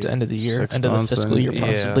 or at the end of the year, 6 end of the months, fiscal and- year, yeah.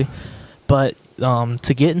 possibly. But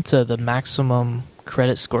to get into the maximum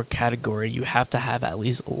credit score category, you have to have at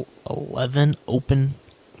least 11 open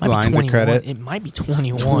might be Lines of 21. credit. It might be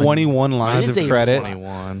 21. 21 lines It of is credit.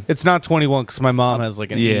 21. It's not 21 because my mom has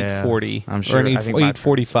like an Yeah, 840 I'm or sure. an I think my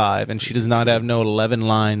 845, and she does not have no 11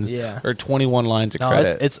 lines Yeah. or 21 lines of No,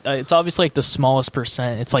 credit. it's obviously like the smallest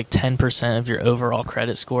percent. It's like 10% of your overall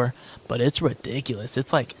credit score, but it's ridiculous.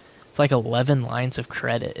 It's like 11 lines of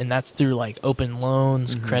credit, and that's through like open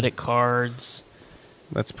loans, credit cards.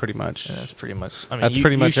 That's pretty much. And that's pretty much. I mean, That's you,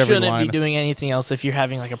 pretty much you every shouldn't line. be doing anything else if you're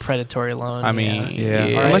having like a predatory loan. I mean, Yeah,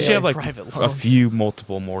 Yeah. unless you Yeah, have like private a loans. few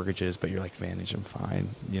multiple mortgages, but you're like manage them fine,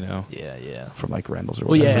 you know, yeah. from like rentals or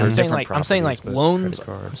Well, whatever. yeah, I'm saying different like properties, but loans. credit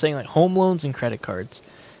cards. I'm saying like home loans and credit cards.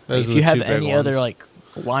 Those if are you the have two big any other ones. like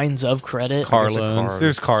lines of credit, car There's a loans. car-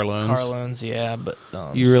 There's car loans. car loans, yeah, but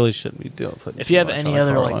You really shouldn't be doing. if you have any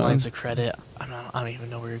other like lines lines of credit, I don't even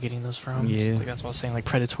know where you're getting those from. Yeah. Like that's what I was saying, like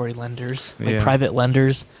predatory lenders, like Yeah. private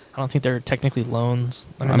lenders. I don't think they're technically loans.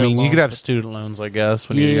 I they're mean, you could loans, have but- student loans, I guess,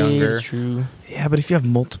 when yeah, you're younger. True. Yeah, but if you have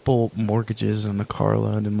multiple mortgages on the car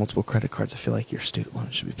loan and multiple credit cards, I feel like your student loan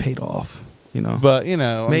should be paid off. You know, But you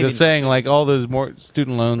know, I'm Maybe just saying, like all those more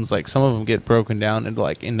student loans, like some of them get broken down into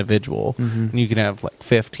like individual, Mhm. and you can have like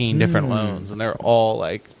 15 different Mm. loans, and they're all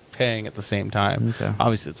like paying at the same time. Okay.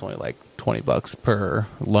 Obviously, it's only like $20 per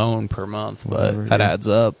loan per month, but Whatever, that yeah. adds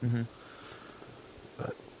up. Mhm.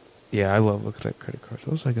 But yeah, I love looking at credit cards.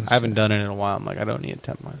 What was I gonna I haven't say? done it in a while. I'm like, I don't need to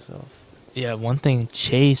tempt myself. Yeah, one thing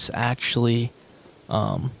Chase actually,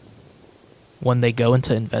 when they go in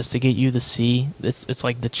to investigate you to see, it's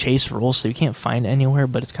like the Chase rules, so you can't find it anywhere,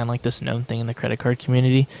 but it's kind of like this known thing in the credit card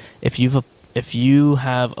community. If you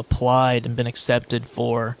have applied and been accepted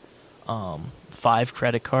for 5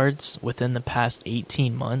 credit cards within the past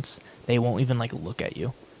 18 months, they won't even like look at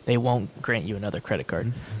you. They won't grant you another credit card.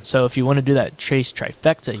 Mm-hmm. So if you want to do that Chase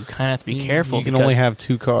trifecta, you kind of have to be careful. You can because only have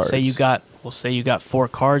 2 cards. Say you got 4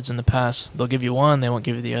 cards in the past, they'll give you 1, they won't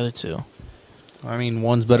give you the other 2. I mean,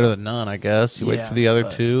 one's better than none, I guess. You wait Yeah, for the other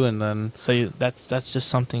but- 2, and then So that's just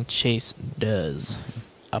something Chase does.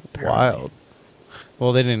 Apparently. wild.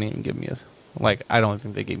 Well, they didn't even give me I don't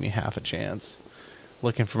think they gave me half a chance.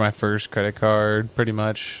 looking for my first credit card, pretty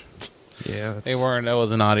much. Yeah, That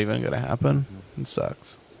was not even going to happen. It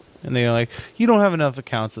sucks. And they're like, you don't have enough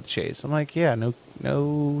accounts with Chase. I'm like, yeah,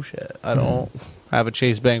 no shit. I don't have a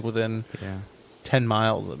Chase bank within 10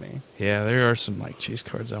 miles of me. Yeah, there are some like Chase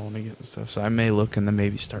cards I want to get and stuff. So I may look into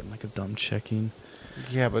maybe starting like a dumb checking.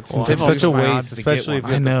 Yeah, but it's such a waste, especially if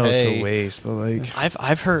you have I know to pay. it's a waste, but like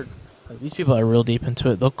I've heard these people are real deep into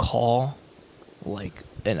it. They'll call like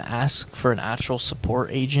and ask for an actual support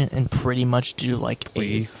agent and pretty much do like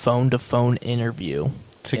a phone-to-phone interview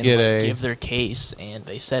to and, get like, give their case. And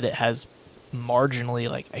they said it has marginally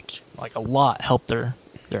like a lot helped their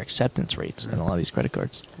acceptance rates in a lot of these credit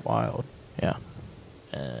cards. Wild. Yeah.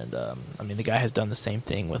 And I mean, the guy has done the same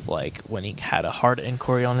thing with like when he had a hard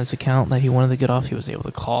inquiry on his account that he wanted to get off. He was able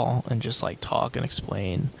to call and just like talk and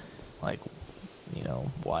explain, like, you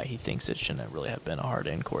know, why he thinks it shouldn't really have been a hard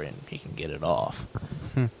inquiry and he can get it off.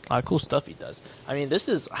 A lot of cool stuff he does. I mean,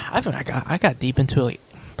 I got deep into it like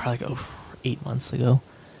probably like 8 months ago.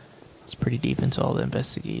 I was pretty deep into all the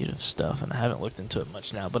investigative stuff, and I haven't looked into it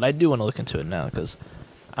much now. But I do want to look into it now because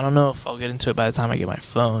I don't know if I'll get into it by the time I get my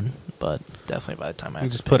phone, but definitely by the time I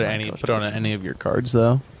just put it on any of your cards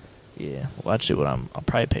though. Yeah, well, actually, I'll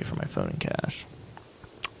probably pay for my phone in cash.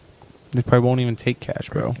 They probably won't even take cash,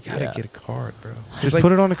 bro. you gotta get a card, bro. Just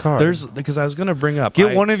put it on a card. Because I was gonna bring up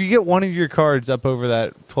get one of your cards up over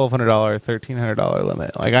that $1,200, $1,300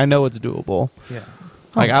 limit. Like I know it's doable. Yeah.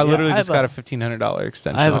 Like I literally just got a $1,500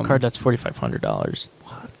 extension. I have a card that's $4,500.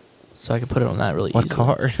 What? So I can put it on that really easily. What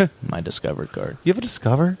card? My Discover card. You have a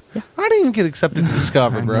Discover? Yeah. I didn't even get accepted to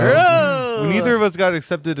Discover, bro. Neither of us got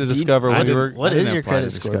accepted to Discover when we were. What is your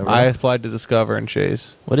credit score? I applied to Discover and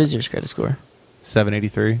Chase. What is your credit score?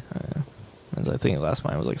 783. I think the last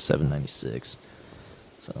mine was like 796.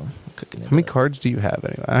 So I'm cooking it. How many cards do you have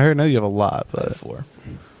anyway? I know you have a lot, but 4.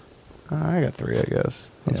 I got 3, I guess.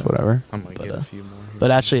 That's whatever. I'm gonna get a few more. But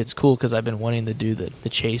actually, it's cool because I've been wanting to do the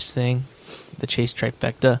Chase thing, the Chase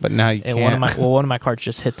trifecta. But now you can't. One of my cards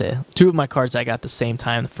just hit the 2 of my cards I got the same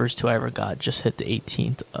time. The first 2 I ever got just hit the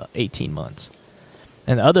 18 months.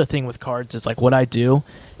 And the other thing with cards is like what I do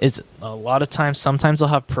is a lot of times, sometimes I'll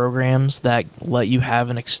have programs that let you have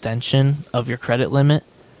an extension of your credit limit.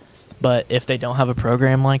 But if they don't have a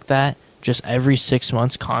program like that, just every 6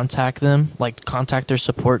 months contact them, like contact their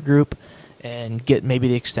support group and get maybe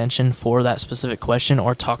the extension for that specific question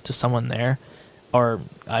or talk to someone there. Or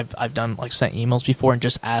I've done like sent emails before and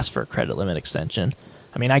just asked for a credit limit extension.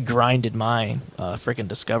 I mean, I grinded my freaking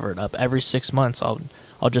Discover up. Every 6 months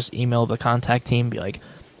I'll just email the contact team, be like,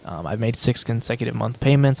 I've made 6 consecutive month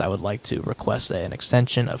payments. I would like to request an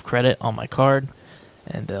extension of credit on my card.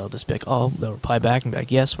 And they'll just be like, they'll reply back and be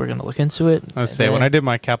like, yes, we're going to look into it. I was say, when I did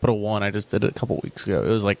my Capital One, I just did it a couple weeks ago. It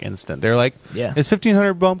was like instant. They're like, is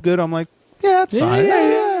 $1,500 bump good? I'm like, yeah, that's fine.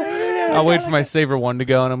 Yeah. I'll wait for my Saver One to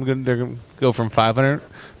go, and they're going to go from 500.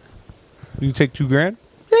 You take $2,000?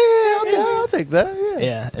 Yeah, I'll take that.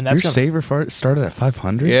 Yeah, and that's your Saver started at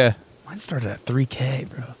 500. Yeah, mine started at 3K,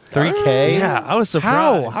 bro. 3K? Yeah, I was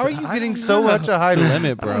surprised. How are you getting so much a high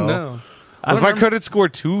limit, bro? I don't know. Was my credit score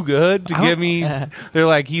too good to give me? They're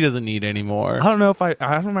like, he doesn't need any more. I don't know if I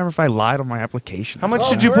don't remember if I lied on my application. How much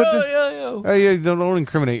did you put? Oh yeah, don't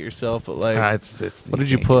incriminate yourself, but like, what did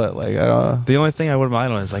you put? Like, the only thing I would have lied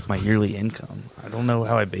on is like my yearly income. I don't know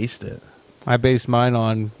how I based it. I based mine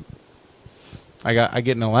on. I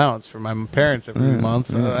get an allowance from my parents every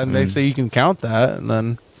month, and they say you can count that, and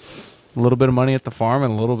then a little bit of money at the farm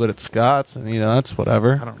and a little bit at Scott's, and that's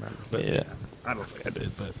whatever. I don't remember, but yeah, I don't think I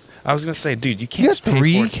did, but. I was gonna say, dude, you can't. You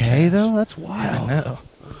got 3K though. That's wild. I know.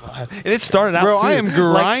 And it started out. Bro, too. I am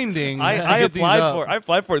grinding. Like, I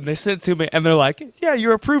applied for it, and they sent it to me, and they're like, "Yeah,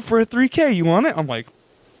 you're approved for a 3K. You want it?" I'm like,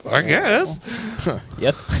 "I guess."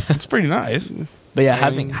 Yep, it's pretty nice. But yeah,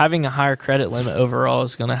 having a higher credit limit overall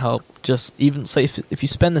is gonna help. Just even say if you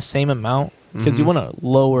spend the same amount, because you want to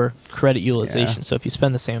lower credit utilization. Yeah. So if you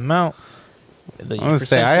spend the same amment, I'm gonna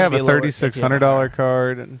say I have a $3,600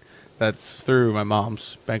 card and. That's through my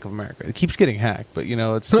mom's Bank of America. It keeps getting hacked, but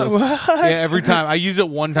it's still, every time I use it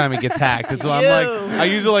one time it gets hacked. It's I'm like I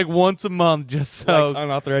use it like once a month just so like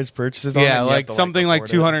unauthorized purchases. Yeah, like something like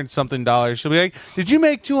 $200 something. She'll be like, "Did you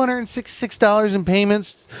make $266 in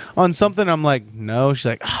payments on something?" I'm like, "No." She's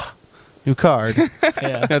like, new card. You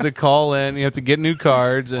have to call in. You have to get new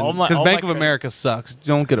cards. Because Bank of America sucks.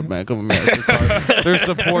 Don't get a Bank of America card. Their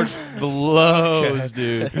support blows,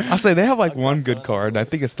 dude. I'll say they have like one good card. I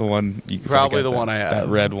think it's the one you probably the one I have. That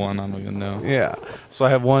red one. I don't even know. Yeah. So I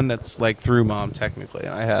have one that's like through mom technically.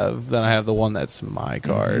 And I have the one that's my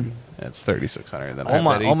card. Mm-hmm. It's $3,600. Then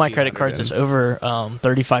all my credit cards is over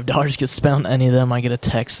 $35 gets spent on any of them. I get a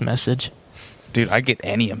text message. Dude, I get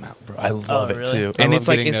any amount, bro. I love it really? too, I and love it's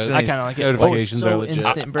like getting instant. I kind of like it. Notifications Oh, it's are so legit.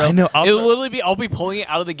 instant, bro. I know. It'll literally be. I'll be pulling it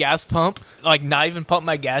out of the gas pump, like not even pump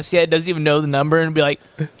my gas yet. It doesn't even know the number, and be like,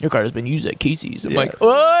 "Your car has been used at Casey's." I'm like,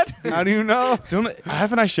 "What? How do you know?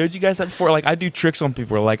 Haven't I showed you guys that before? Like I do tricks on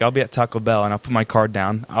people. Like I'll be at Taco Bell and I'll put my card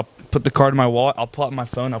down. I'll put the card in my wallet. I'll pull out my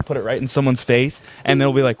phone. I'll put it right in someone's face, and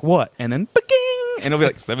they'll be like, "What?" And then, and it'll be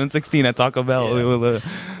like 7:16 at Taco Bell. Yeah.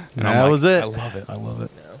 And That was it. I love it. I love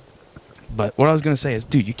it. But what I was gonna say is,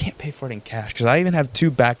 dude, you can't pay for it in cash because I even have 2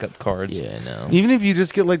 backup cards. Yeah, no. Even if you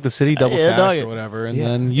just get like the city double Yeah, cash dog. or whatever, and Yeah.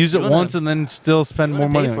 then use it You wanna- once and then still spend more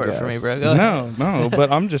money pay for on it for gas. me, bro. Go ahead. No,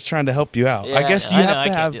 but I'm just trying to help you out. Yeah, I guess I you know, have I to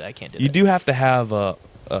can't have. do that, I can't do You that. do have to have a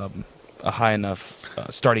high enough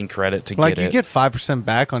starting credit to Like get you it. get 5%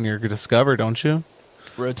 back on your Discover, don't you?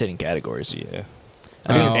 Rotating categories. Yeah.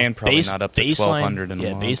 I think- And probably not up to baseline- 1,200 in a Yeah,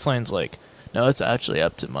 month. baseline's like no, it's actually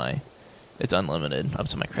up to my. It's unlimited, up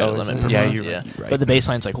to my credit Oh, is limit it? per Yeah, month. you're yeah, right, you're right. But the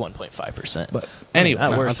baseline's like 1.5%. But anyway,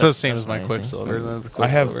 that works. That's the same That's as my my Quicksilver. thing. That's I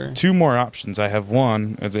Quicksilver. have 2 more options. I have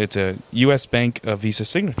one. It's a U.S. Bank Visa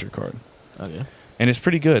Signature card, Okay. and it's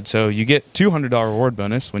pretty good. So you get $200 reward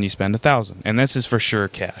bonus when you spend $1,000, and this is for sure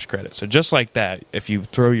cash credit. So just like that, if you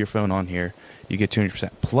throw your phone on here, you get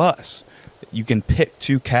 200%. Plus, you can pick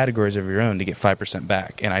 2 categories of your own to get 5%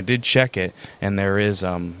 back. And I did check it, and there is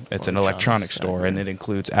it's an electronics store, and it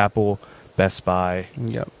includes Apple, Best Buy,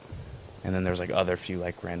 Yep. and then there's like other few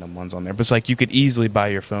like random ones on there. But it's like you could easily buy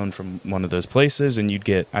your phone from one of those places, and you'd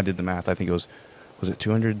get. I did the math. I think it was it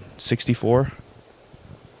 264?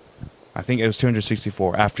 I think it was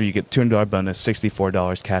 264. After you get $200 bonus,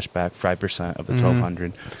 $64 cash back, 5% of the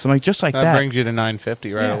 1,200. So I'm like, just like that. That brings you to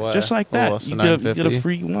 $950 right yeah, away. just like A little that. less You than get a $950.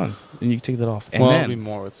 free one, and you can take that off. And Well, then, it'll be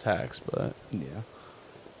more with tax, but yeah.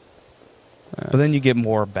 But then you get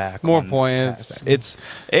more back. More on points. tax.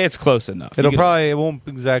 It's close enough. it'll You get- probably it won't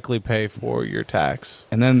exactly pay for your tax.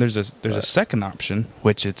 And then there's a But- second option,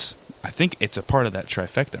 which I think it's a part of that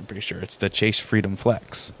trifecta. I'm pretty sure it's the Chase Freedom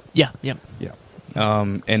Flex. Yeah. Yeah. Yeah.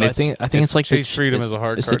 And So it's I think it's like Chase the, Freedom is a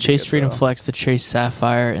hard It's card the to Chase get, Freedom though. Flex, the Chase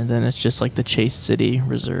Sapphire, and then it's just like the Chase City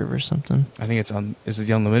Reserve or something. I think it's on. Is it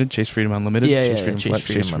the Unlimited? Chase Freedom Unlimited. Yeah, Chase yeah. Freedom Chase Flex.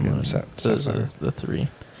 Freedom Chase Freedom Unlimited. Those are the 3.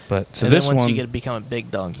 But so and this then once one, you become a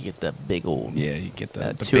big dog, you get that big old yeah, you get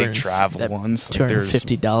the big 200 travel that ones. Like there's-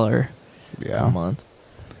 $250 Yeah. a month.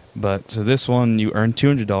 But so this one, you earn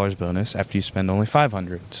 $200 bonus after you spend only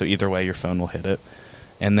 $500. So either way, your phone will hit it.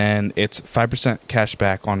 And then it's 5% cash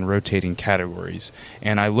back on rotating categories.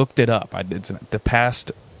 And I looked it up. I did the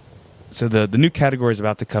past. So the new category is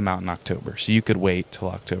about to come out in October. So you could wait till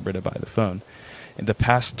October to buy the phone. In the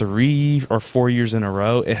past 3 or 4 years in a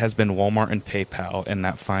row, it has been Walmart and PayPal in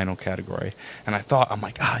that final category. And I thought, I'm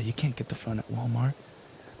like, you can't get the phone at Walmart.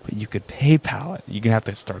 But you could PayPal it. You're going to have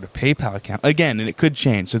to start a PayPal account. Again, and it could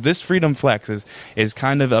change. So this Freedom Flex is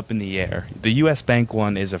kind of up in the air. The U.S. Bank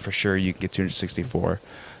one is a for sure you can get 264.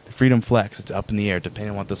 The Freedom Flex, it's up in the air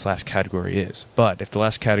depending on what this last category is. But if the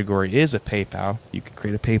last category is a PayPal, you could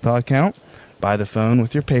create a PayPal account, buy the phone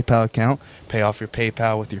with your PayPal account, pay off your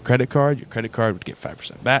PayPal with your credit card. Your credit card would get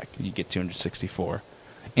 5% back. You get 264.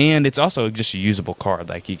 And it's also just a usable card.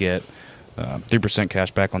 Like you get 3% cash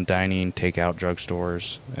back on dining, takeout,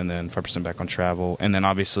 drugstores, and then 5% back on travel. And then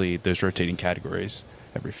obviously there's rotating categories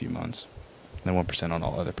every few months. And then 1% on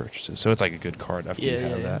all other purchases. So it's like a good card after you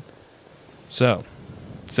have that. So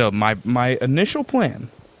my initial plan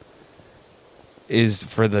is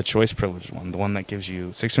for the choice privileged one, the one that gives you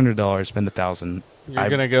 $600, spend $1,000. You're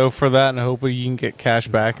going to go for that and hope you can get cash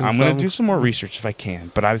back. I'm going to do some more research if I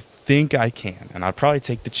can, but I think I can, and I'll probably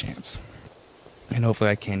take the chance. And hopefully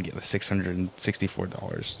I can get the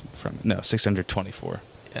 $664 from it. No, $624.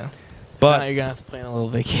 Yeah. But now you're gonna have to plan a little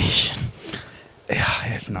vacation.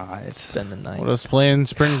 yeah, if not, it's Spend the night. Well, let's plan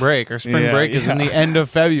spring break. Our spring Yeah, break is in yeah. the end of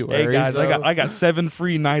February. Hey guys, so I got 7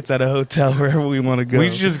 free nights at a hotel wherever we want to go.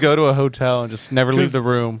 we should just go to a hotel and just never leave 'Cause- the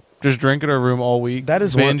room. Just drink in our room all week. That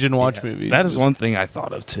is binge one, and watch yeah, movies. That is Just- one thing I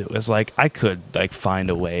thought of too. Is like I could like find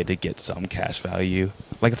a way to get some cash value.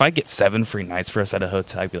 Like if I get 7 free nights for us at a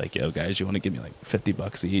hotel, I'd be like, "Yo, guys, you want to give me like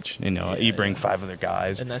 $50 each? You know, you bring 5 other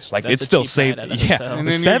guys, And that's- like that's it's a still cheap safe. night at a Yeah, hotel. And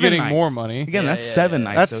then you're 7 getting nights. more money. Again, Yeah, that's yeah, 7 yeah.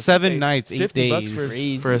 nights. That's So 7 $50 nights, 8 days.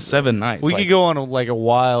 Crazy. for a 7 nights. We like- could go on like a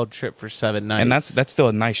wild trip for 7 nights. and that's still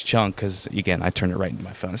a nice chunk because again, I turned it right into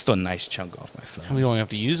my phone. It's still a nice chunk off my phone. we don't have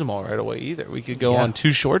to use them all right away either. We could go Yeah. on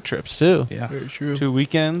 2 short trips too. Yeah, Very true. 2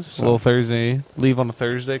 weekends, a little Thursday, leave on a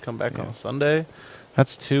Thursday, come back on a Sunday.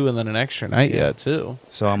 That's 2 and then an extra night. Yeah, 2.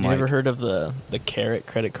 so I'm You like, ever heard of the Carrot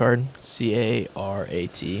credit card? CARAT, or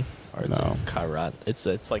it's No. a Karat. It's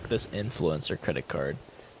like this influencer credit card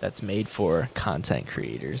that's made for content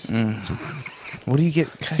creators. What do you get?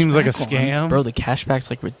 Seems like a cashback on? scam. Bro, the cashback's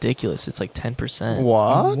like ridiculous. It's like 10%.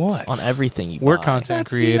 What? On everything you We're buy. content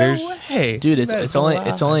creators. Hey, Dude, it's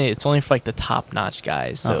only for like the top notch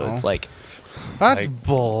guys. So Uh-oh. it's like That's Like-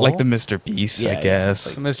 bull. like the Mr. Beast, Yeah, I yeah, guess.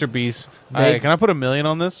 it's Mr. Beast. They- All right, can I put $1 million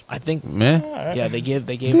on this? I think Meh. yeah, they gave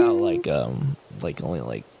out like only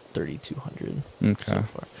like 3,200 Okay. so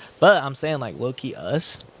far. But I'm saying like low key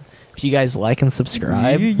us. If you guys like and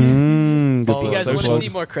subscribe, Yeah. if Good you plug, guys good want to plug. see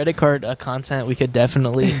more credit card content, we could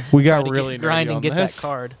definitely We got try to really get, grind nerdy and on get this. that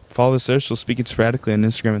card. Follow the socials, speaking sporadically on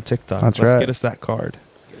Instagram and TikTok. That's Let's right. get us that card.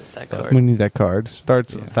 Get us that card. We need that card.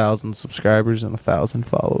 Starts with Yeah. 1,000 subscribers and 1,000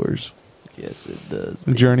 followers. Yes, it does.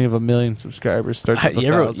 The journey of 1 million subscribers starts with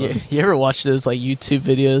You 1,000. ever watch those like YouTube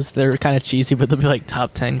videos? They're kind of cheesy, but they'll be like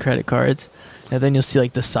top 10 credit cards. And then you'll see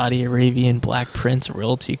like the Saudi Arabian Black Prince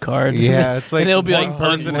royalty card. Yeah, it's like and it'll be one like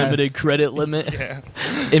person unlimited has- credit limit,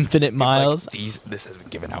 infinite miles. This has been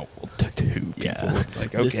given out to 2 people. Yeah. It's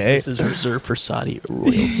like, This- okay. This is reserved for Saudi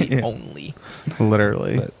royalty Yeah. only.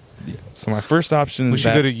 Literally. But, yeah. So my first option is We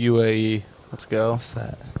should that. go to UAE. Let's go. What's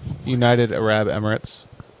that? United Arab Emirates.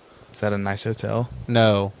 Is that a nice hotel?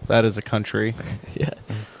 No, that is a country. Yeah,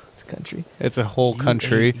 it's a country. It's a whole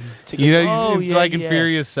country. To You go- know, Oh, it's yeah, like in yeah.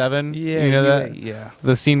 Furious 7. You know that? Yeah.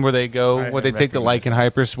 The scene where they go, I where they take the recognize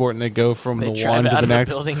Lycan Hypersport and they go from They the drive one out to the of a next.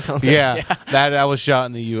 building, don't they? Yeah, that was shot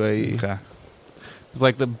in the UAE. Okay. It's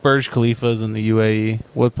like the Burj Khalifa's in the UAE.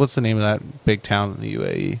 What's the name of that big town in the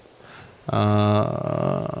UAE?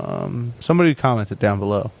 Somebody commented down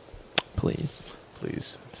below. Please.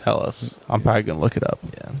 Please tell us. I'm probably gonna look it up.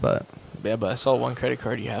 Yeah. But Yeah, but I saw one credit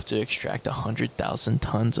card. You have to extract 100,000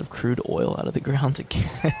 tons of crude oil out of the ground to get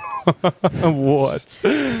it. what?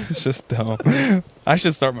 It's just dumb. I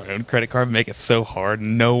should start my own credit card and make it so hard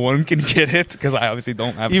no one can get it because I obviously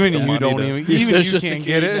don't have Even the you money don't to- even. Your Even you social can't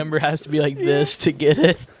security get it. number has to be like this to get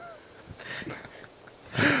it.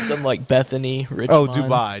 Some like Bethany, Oh, Richmond.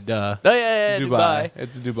 Dubai. Duh. Oh yeah, Dubai.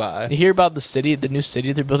 It's You Dubai. hear about the city, the new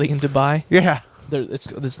city they're building in Dubai? Yeah.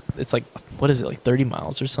 It's like, what is it, like 30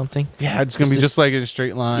 miles or something? Yeah. It's gonna be It's just like in a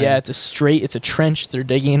straight line. Yeah, it's a trench they're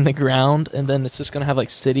digging in the ground, and then it's just gonna have like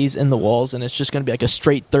cities in the walls, and it's just gonna be like a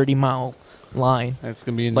straight 30-mile line, It's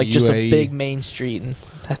gonna be in like the just UAE. a big main street, and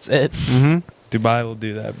that's it. Mm-hmm. Dubai will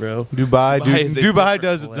do that, bro. Dubai. is a Dubai different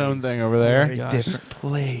does its own place. thing over there. Very gosh. Different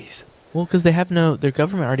place. Well, because their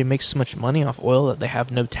government already makes so much money off oil that they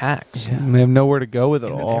have no tax. Yeah. And they have nowhere to go with it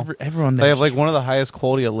And then all. everyone They there's have like just- one of the highest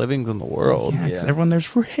quality of livings in the world. Yeah, 'cause Yeah. everyone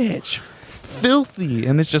there's rich, filthy,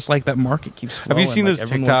 and it's just like that market keeps Have flowing. you seen like, those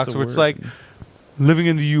everyone wants TikToks to where it's work. like, living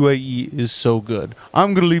in the UAE is so good.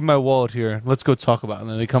 I'm going to leave my wallet here. Let's go talk about it. And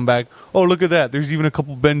then they come back. Oh, look at that. There's even a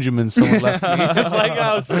couple Benjamins someone left me. It's like,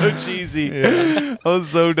 oh, it's so cheesy. I was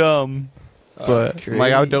so dumb. So, that's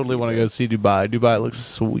like, I would crazy, totally want to go see Dubai. Dubai looks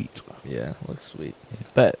sweet. Yeah, looks sweet.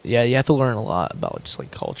 But yeah, you have to learn a lot about just like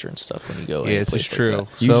culture and stuff when you go. Yeah, in a it's place just like true. that.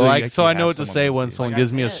 So, Usually, like, like, so you I know have what to someone say with when you. someone Like,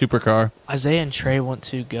 gives me a supercar. Isaiah and Trey want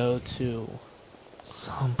to go to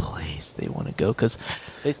some place they want to go because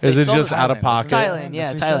Is it just out of Thailand, pocket? isn't it? Thailand,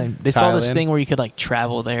 yeah, That's what you Thailand. They saw this Thailand. thing where you could like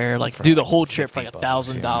travel there, like For do the like whole trip for like $50,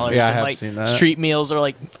 $1,000. Yeah, I and have like seen that. street meals are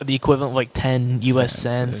like the equivalent of like 10 U.S.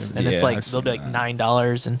 Cents. cents, and it's Yeah, like I've they'll be seen like that.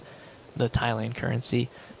 $9 in the Thailand currency.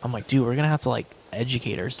 I'm like, dude, we're gonna have to like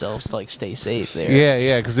educate ourselves to like stay safe there. Yeah,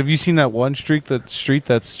 yeah. Because have you seen that one street that's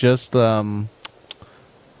just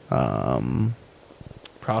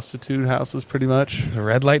prostitute houses, pretty much? the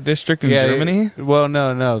red light district in Germany. Well,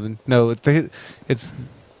 no. It's.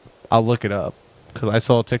 I'll look it up because I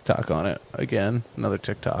saw a TikTok on it again, another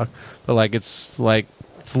TikTok. But like, it's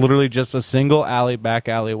literally just a single back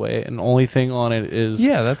alleyway, and the only thing on it is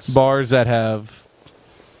Yeah, that's bars that have.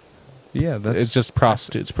 That's It's just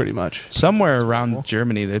prostitutes, pretty much. somewhere around cool.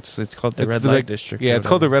 Germany. It's called the It's red the light big- district. Yeah, or it's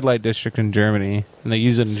called the whatever. red light district in Germany, and they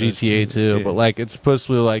use it in So it's- GTA too. yeah. But like, it's supposed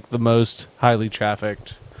to be like the most highly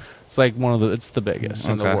trafficked. It's like it's the biggest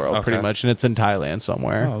in the Okay, world, pretty okay. much, and it's in Thailand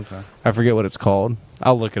somewhere. Oh, okay. I forget what it's called.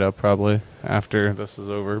 I'll look it up probably after this is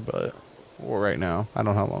over, but or right now, I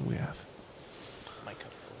don't know how long we have.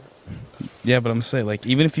 Yeah, but I'm gonna say like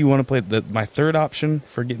even if you want to play my third option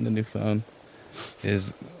for getting the new phone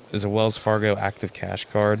is a Wells Fargo Active Cash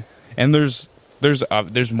card, and there's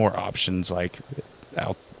more options like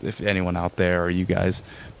out if anyone out there or you guys,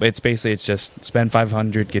 but it's just spend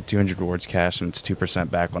 $500, get 200 rewards cash, and it's 2%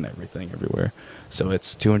 back on everything everywhere, so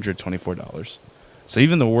it's $224. So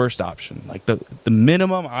even the worst option, like the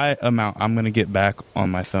minimum amount I'm gonna get back on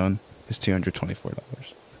my phone is $224,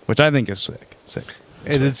 which I think is sick.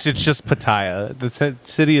 It's just Pattaya. The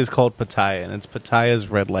city is called Pattaya, and it's Pattaya's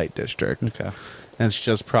red light district. Okay. and it's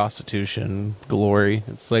just prostitution glory.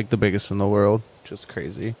 It's like the biggest in the world. Just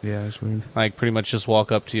crazy. Yeah, it's weird. Like pretty much just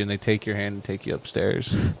walk up to you and they take your hand and take you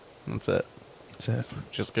upstairs. That's it. That's it.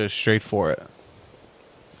 Just go straight for it.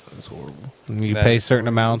 That's horrible. And you pay certain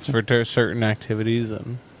amounts for certain activities.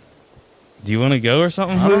 And do you want to go or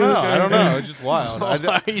something? I don't know. It's just wild.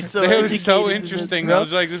 Why are you so It was so educated in this? interesting. I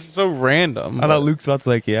was like, this is so random. I thought Luke's about to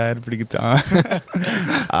like, yeah, I had a pretty good time.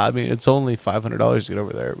 I mean, it's only $500 to get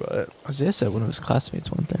over there, but Isaiah said one of his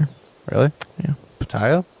classmates went there. really? Yeah.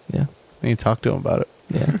 Pattaya? Yeah. I need to talk to him about it.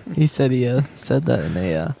 Yeah. He said he said that in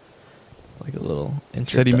a like a little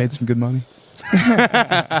intro. Said he made some good money.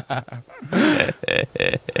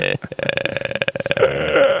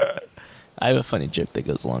 I have a funny joke that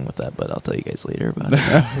goes along with that, but I'll tell you guys later about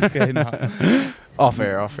it. Okay, not Off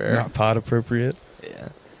air. not pod appropriate. Yeah.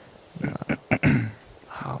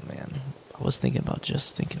 Oh man, I was thinking about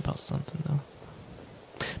something though.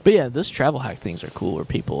 But yeah, those travel hack things are cool, where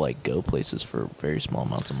people like go places for very small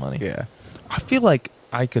amounts of money. Yeah. I feel like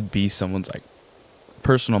I could be someone's like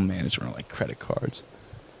personal manager on like credit cards.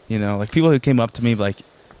 You know, like people who came up to me like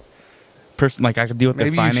like I could deal with Maybe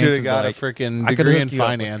their you finances. should have got but, a freaking I could degree hook in you up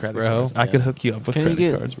with finance, credit bro. cards. I could hook you up with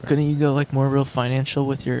credit cards, bro. Couldn't you go like more real financial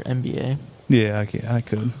with your MBA Yeah, I could.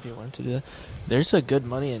 if you wanted to do that? There's a good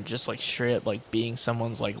money in just like straight up like being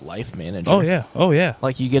someone's like life manager. Oh yeah.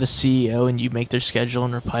 Like you get a CEO and you make their schedule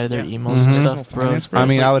and reply to their Yeah. emails and Mhm. stuff, bro. Finance, bro. I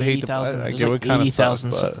mean, There's I like would hate to. 80,000 I there's get like what kind of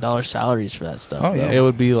 $80,000 salaries for that stuff. Oh, bro. yeah. It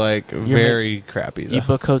would be like You're very crappy. Though. You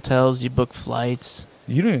book hotels, you book flights,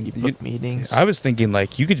 You didn't. you book meetings. I was thinking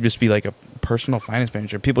like you could just be like a personal finance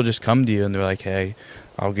manager. People just come to you and they're like, "Hey,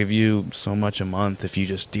 I'll give you so much a month if you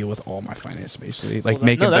just deal with all my finance, basically. Like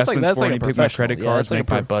make investments for me, pick my credit cards, make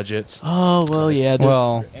my budgets. Oh well, yeah.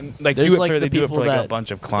 Well, And like There's do it like for the they do it people for like a that- bunch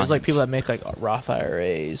of there's clients. like people that make like Roth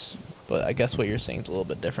IRAs, but I guess what you're saying is a little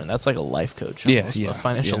bit different. That's like a life coach, Yeah, almost, yeah, a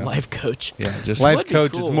financial yeah. life coach. yeah, just life would be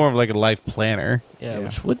coach cool. is more of like a life planner. Yeah, Yeah.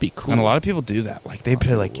 which would be cool. and a lot of people do that. Like they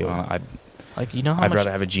pay like you know, like you know how I'd much.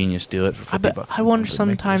 rather have a genius do it for I, $50. I wonder than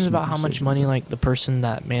make sometimes this about how much decision. money like the person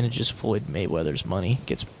that manages Floyd Mayweather's money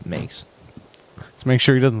makes. To make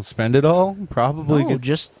sure he doesn't spend it all. Probably. No,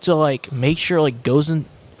 just to like make sure like goes in.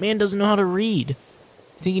 Man doesn't know how to read. You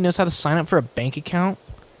think he knows how to sign up for a bank account?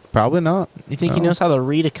 Probably not. You think he No. knows how to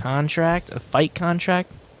read a contract, a fight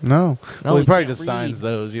contract? No. No, Well, he he probably can't just signs read.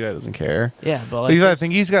 those. He doesn't care. Yeah, but like I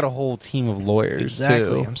think he's got a whole team of lawyers exactly.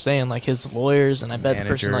 too. I'm saying like his lawyers, and I bet the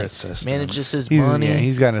person Manager, like assistant. manages his He's, money. yeah,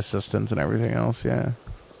 he's got assistants and everything else. Yeah.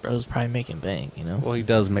 Bro's probably making bank, you know. Well, he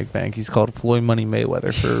does make bank. He's called Floyd Money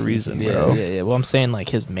Mayweather for a reason, Yeah, bro. yeah. Well, I'm saying like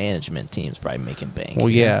his management team's probably making bank. Well,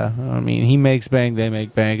 you know? yeah. I mean, he makes bank. They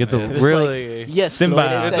make bank. It's a It's really. Yes, Symbiote.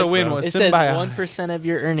 Floyd, it It's says- a win-win. It says Symbiote. 1% of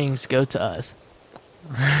your earnings go to us.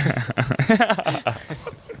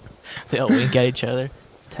 They all wink at each other.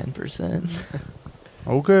 It's 10%.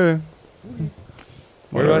 Okay.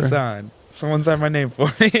 Where do I Whatever. sign? Someone sign my name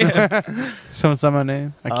for me. Someone said my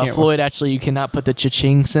name. I can't. Floyd, actually, you cannot put the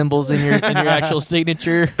cha-ching symbols in your actual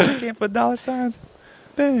signature. I can't put dollar signs.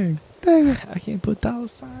 Dang. I can't put dollar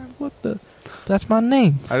signs. What the? That's my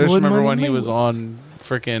name. I just Floyd remember Money when he was Mayweather. on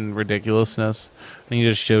freaking Ridiculousness, and he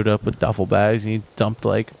just showed up with duffel bags, and he dumped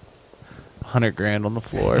like $100,000 on the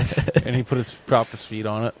floor, and he propped his feet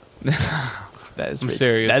on it. That is I'm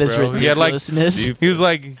serious, That is bro. He had, like, ridiculousness. He was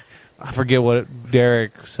like, I forget what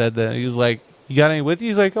Derek said that. He was like, "You got any with you?"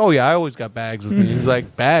 He's like, "Oh yeah, I always got bags with me." He's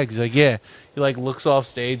like, "Bags?" He's like, "Yeah." He like looks off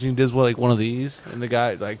stage and he does like one of these, and the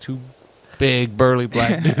guy like two big burly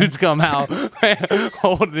black dudes come out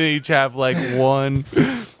holding each have like one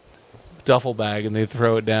duffel bag, and they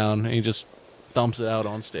throw it down, and he just dumps it out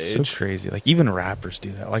on So stage. crazy. Like even rappers do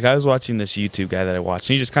that. Like I was watching this YouTube guy that I watched.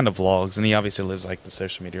 And he just kind of vlogs, and he obviously lives like the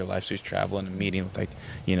social media life. So he's traveling and meeting with like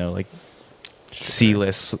like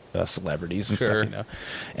C-list celebrities and Sure. stuff. You know,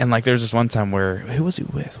 and like there's this one time where who was he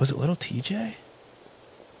with? Was it Little TJ?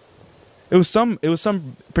 It was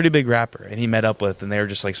some pretty big rapper, and he met up with, and they were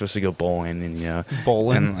just like supposed to go bowling and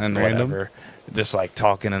Bowling, and random. whatever. Just like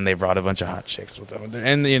talking, and they brought a bunch of hot chicks with them,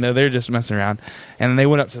 and they're just messing around. And then they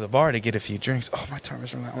went up to the bar to get a few drinks. Oh, my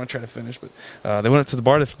timer's running out. I'm gonna try to finish, but they went up to the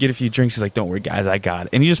bar to get a few drinks. He's like, "Don't worry, guys, I got it."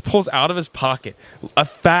 And he just pulls out of his pocket a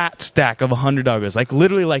fat stack of $100, like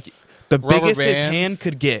literally like the Rubber biggest his bands. hand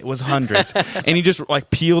could get was hundreds. And he just like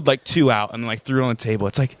peeled like two out and like threw it on the table.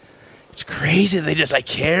 It's like. It's crazy. They just like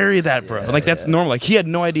carry that, bro. Like that's normal. Like he had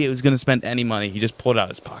no idea he was gonna spend any money. He just pulled it out of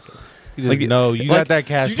his pocket. You just know you got that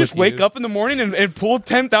cash. Do you just with wake up in the morning and pull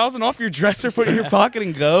 10,000 off your dresser, put it in your pocket,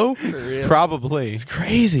 and go? Probably. It's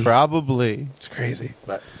crazy. Probably. It's crazy.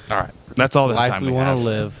 But all right, that's all the Life time we wanna have.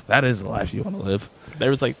 live. That is the life you want to live.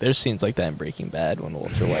 there's scenes like that in Breaking Bad when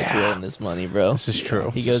Walter White's rolling his money, bro. This is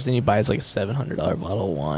true. He goes and he buys like a $700 bottle of